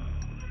away.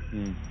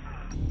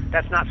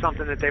 That's not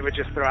something that they would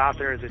just throw out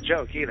there as a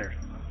joke either.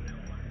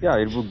 Yeah,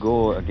 it would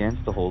go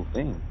against the whole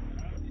thing.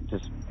 It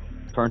just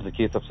turns the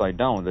case upside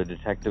down. The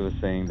detective is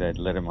saying that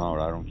let him out,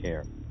 I don't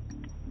care.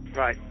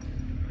 Right.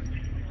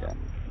 Yeah.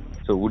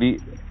 So would he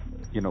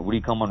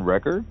come on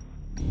record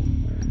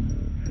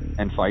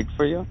and fight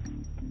for you?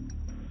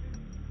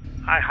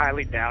 I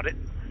highly doubt it,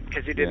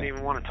 because he didn't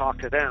even want to talk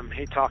to them.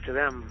 He talked to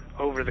them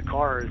over the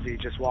car as he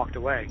just walked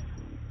away.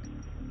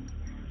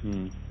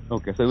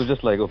 Okay, so it was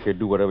just like, okay,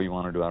 do whatever you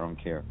want to do, I don't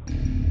care.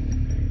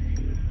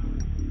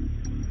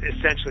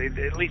 Essentially,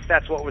 at least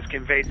that's what was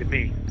conveyed to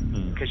me,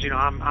 because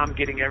I'm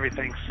getting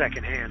everything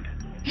secondhand.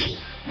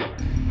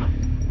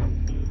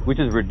 Which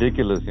is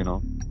ridiculous, you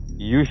know.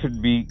 You should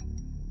be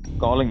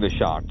calling the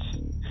shots.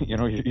 You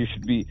know, you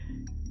should be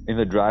in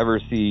the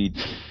driver's seat,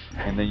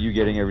 and then you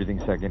getting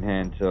everything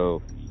secondhand.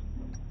 So,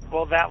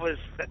 well, that was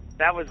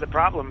the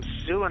problem.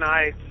 Sue and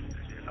I,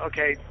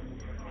 okay,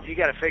 you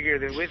got to figure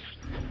that we've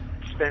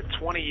spent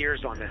 20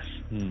 years on this.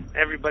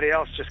 Everybody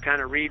else just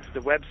kind of reads the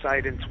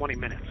website in 20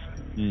 minutes.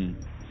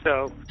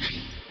 So,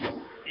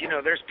 you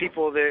know, there's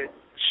people that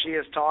she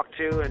has talked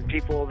to and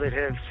people that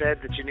have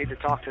said that you need to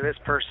talk to this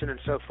person and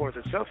so forth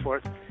and so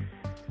forth.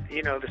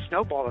 You know, the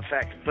snowball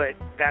effect. But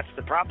that's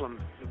the problem.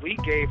 We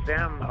gave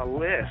them a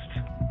list.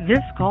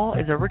 This call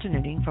is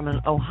originating from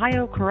an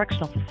Ohio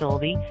correctional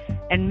facility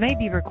and may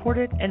be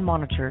recorded and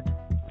monitored.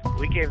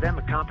 We gave them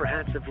a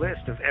comprehensive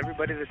list of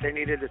everybody that they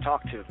needed to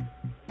talk to.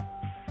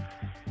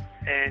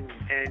 And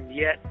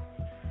yet,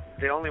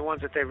 the only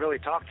ones that they really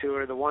talked to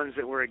are the ones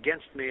that were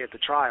against me at the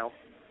trial.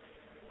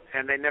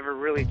 And they never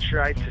really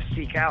tried to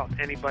seek out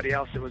anybody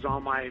else that was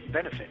on my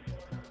benefit.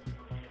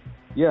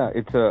 Yeah,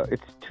 it's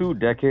 2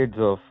 decades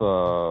of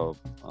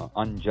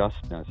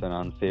unjustness and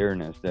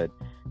unfairness that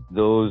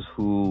those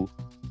who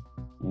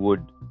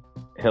would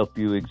help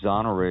you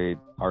exonerate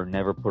are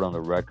never put on the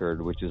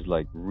record, which is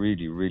like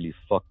really, really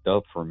fucked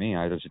up for me.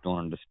 I just don't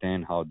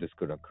understand how this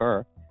could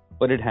occur,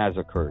 but it has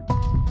occurred.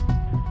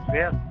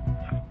 Yeah,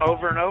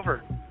 over and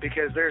over,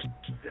 because there's,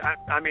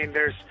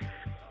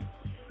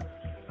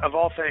 of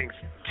all things,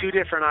 2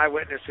 different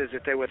eyewitnesses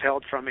that they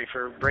withheld from me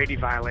for Brady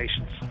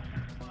violations.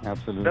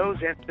 Absolutely.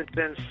 Those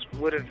instances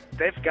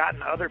they've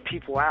gotten other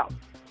people out,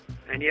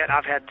 and yet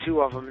I've had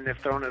 2 of them and they've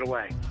thrown it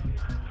away.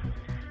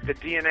 The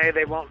DNA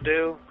they won't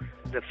do,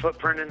 the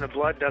footprint in the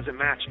blood doesn't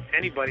match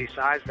anybody's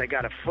size. They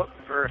got a foot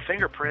or a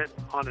fingerprint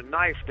on a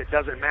knife that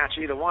doesn't match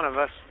either one of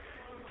us,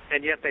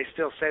 and yet they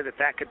still say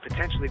that could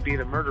potentially be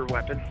the murder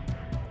weapon.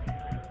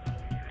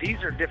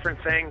 These are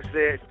different things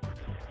that,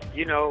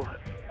 you know,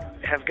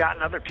 have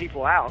gotten other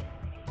people out,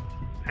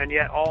 and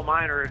yet all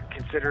mine are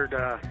considered,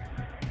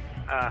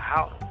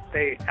 how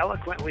they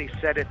eloquently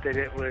said it, that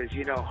it was,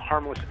 you know,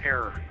 harmless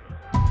error.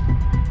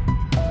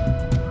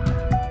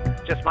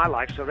 Just my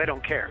life, so they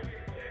don't care.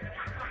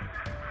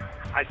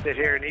 I sit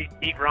here and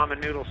eat ramen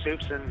noodle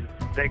soups, and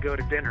they go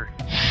to dinner.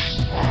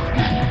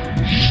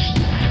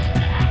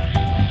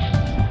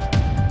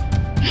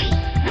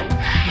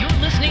 You're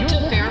listening to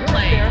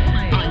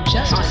FairPlay on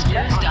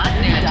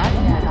JusticeNews.net.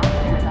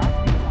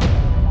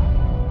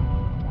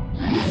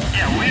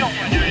 Yeah, we don't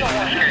want to do anything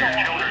to scare your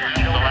children.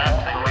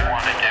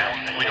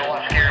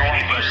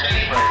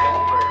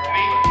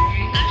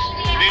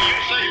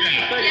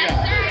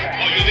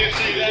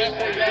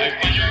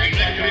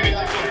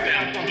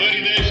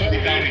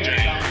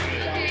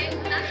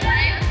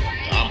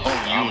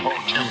 Fight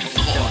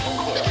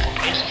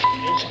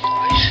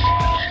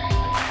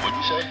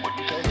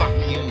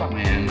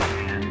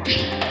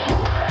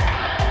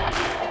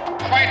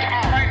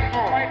on,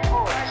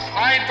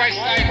 side by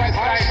side with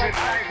us,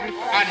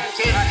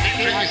 until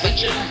victory is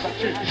achieved.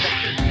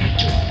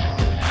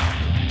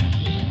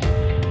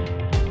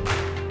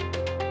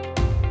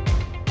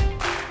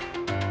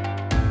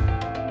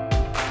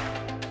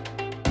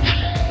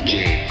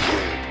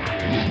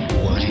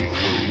 What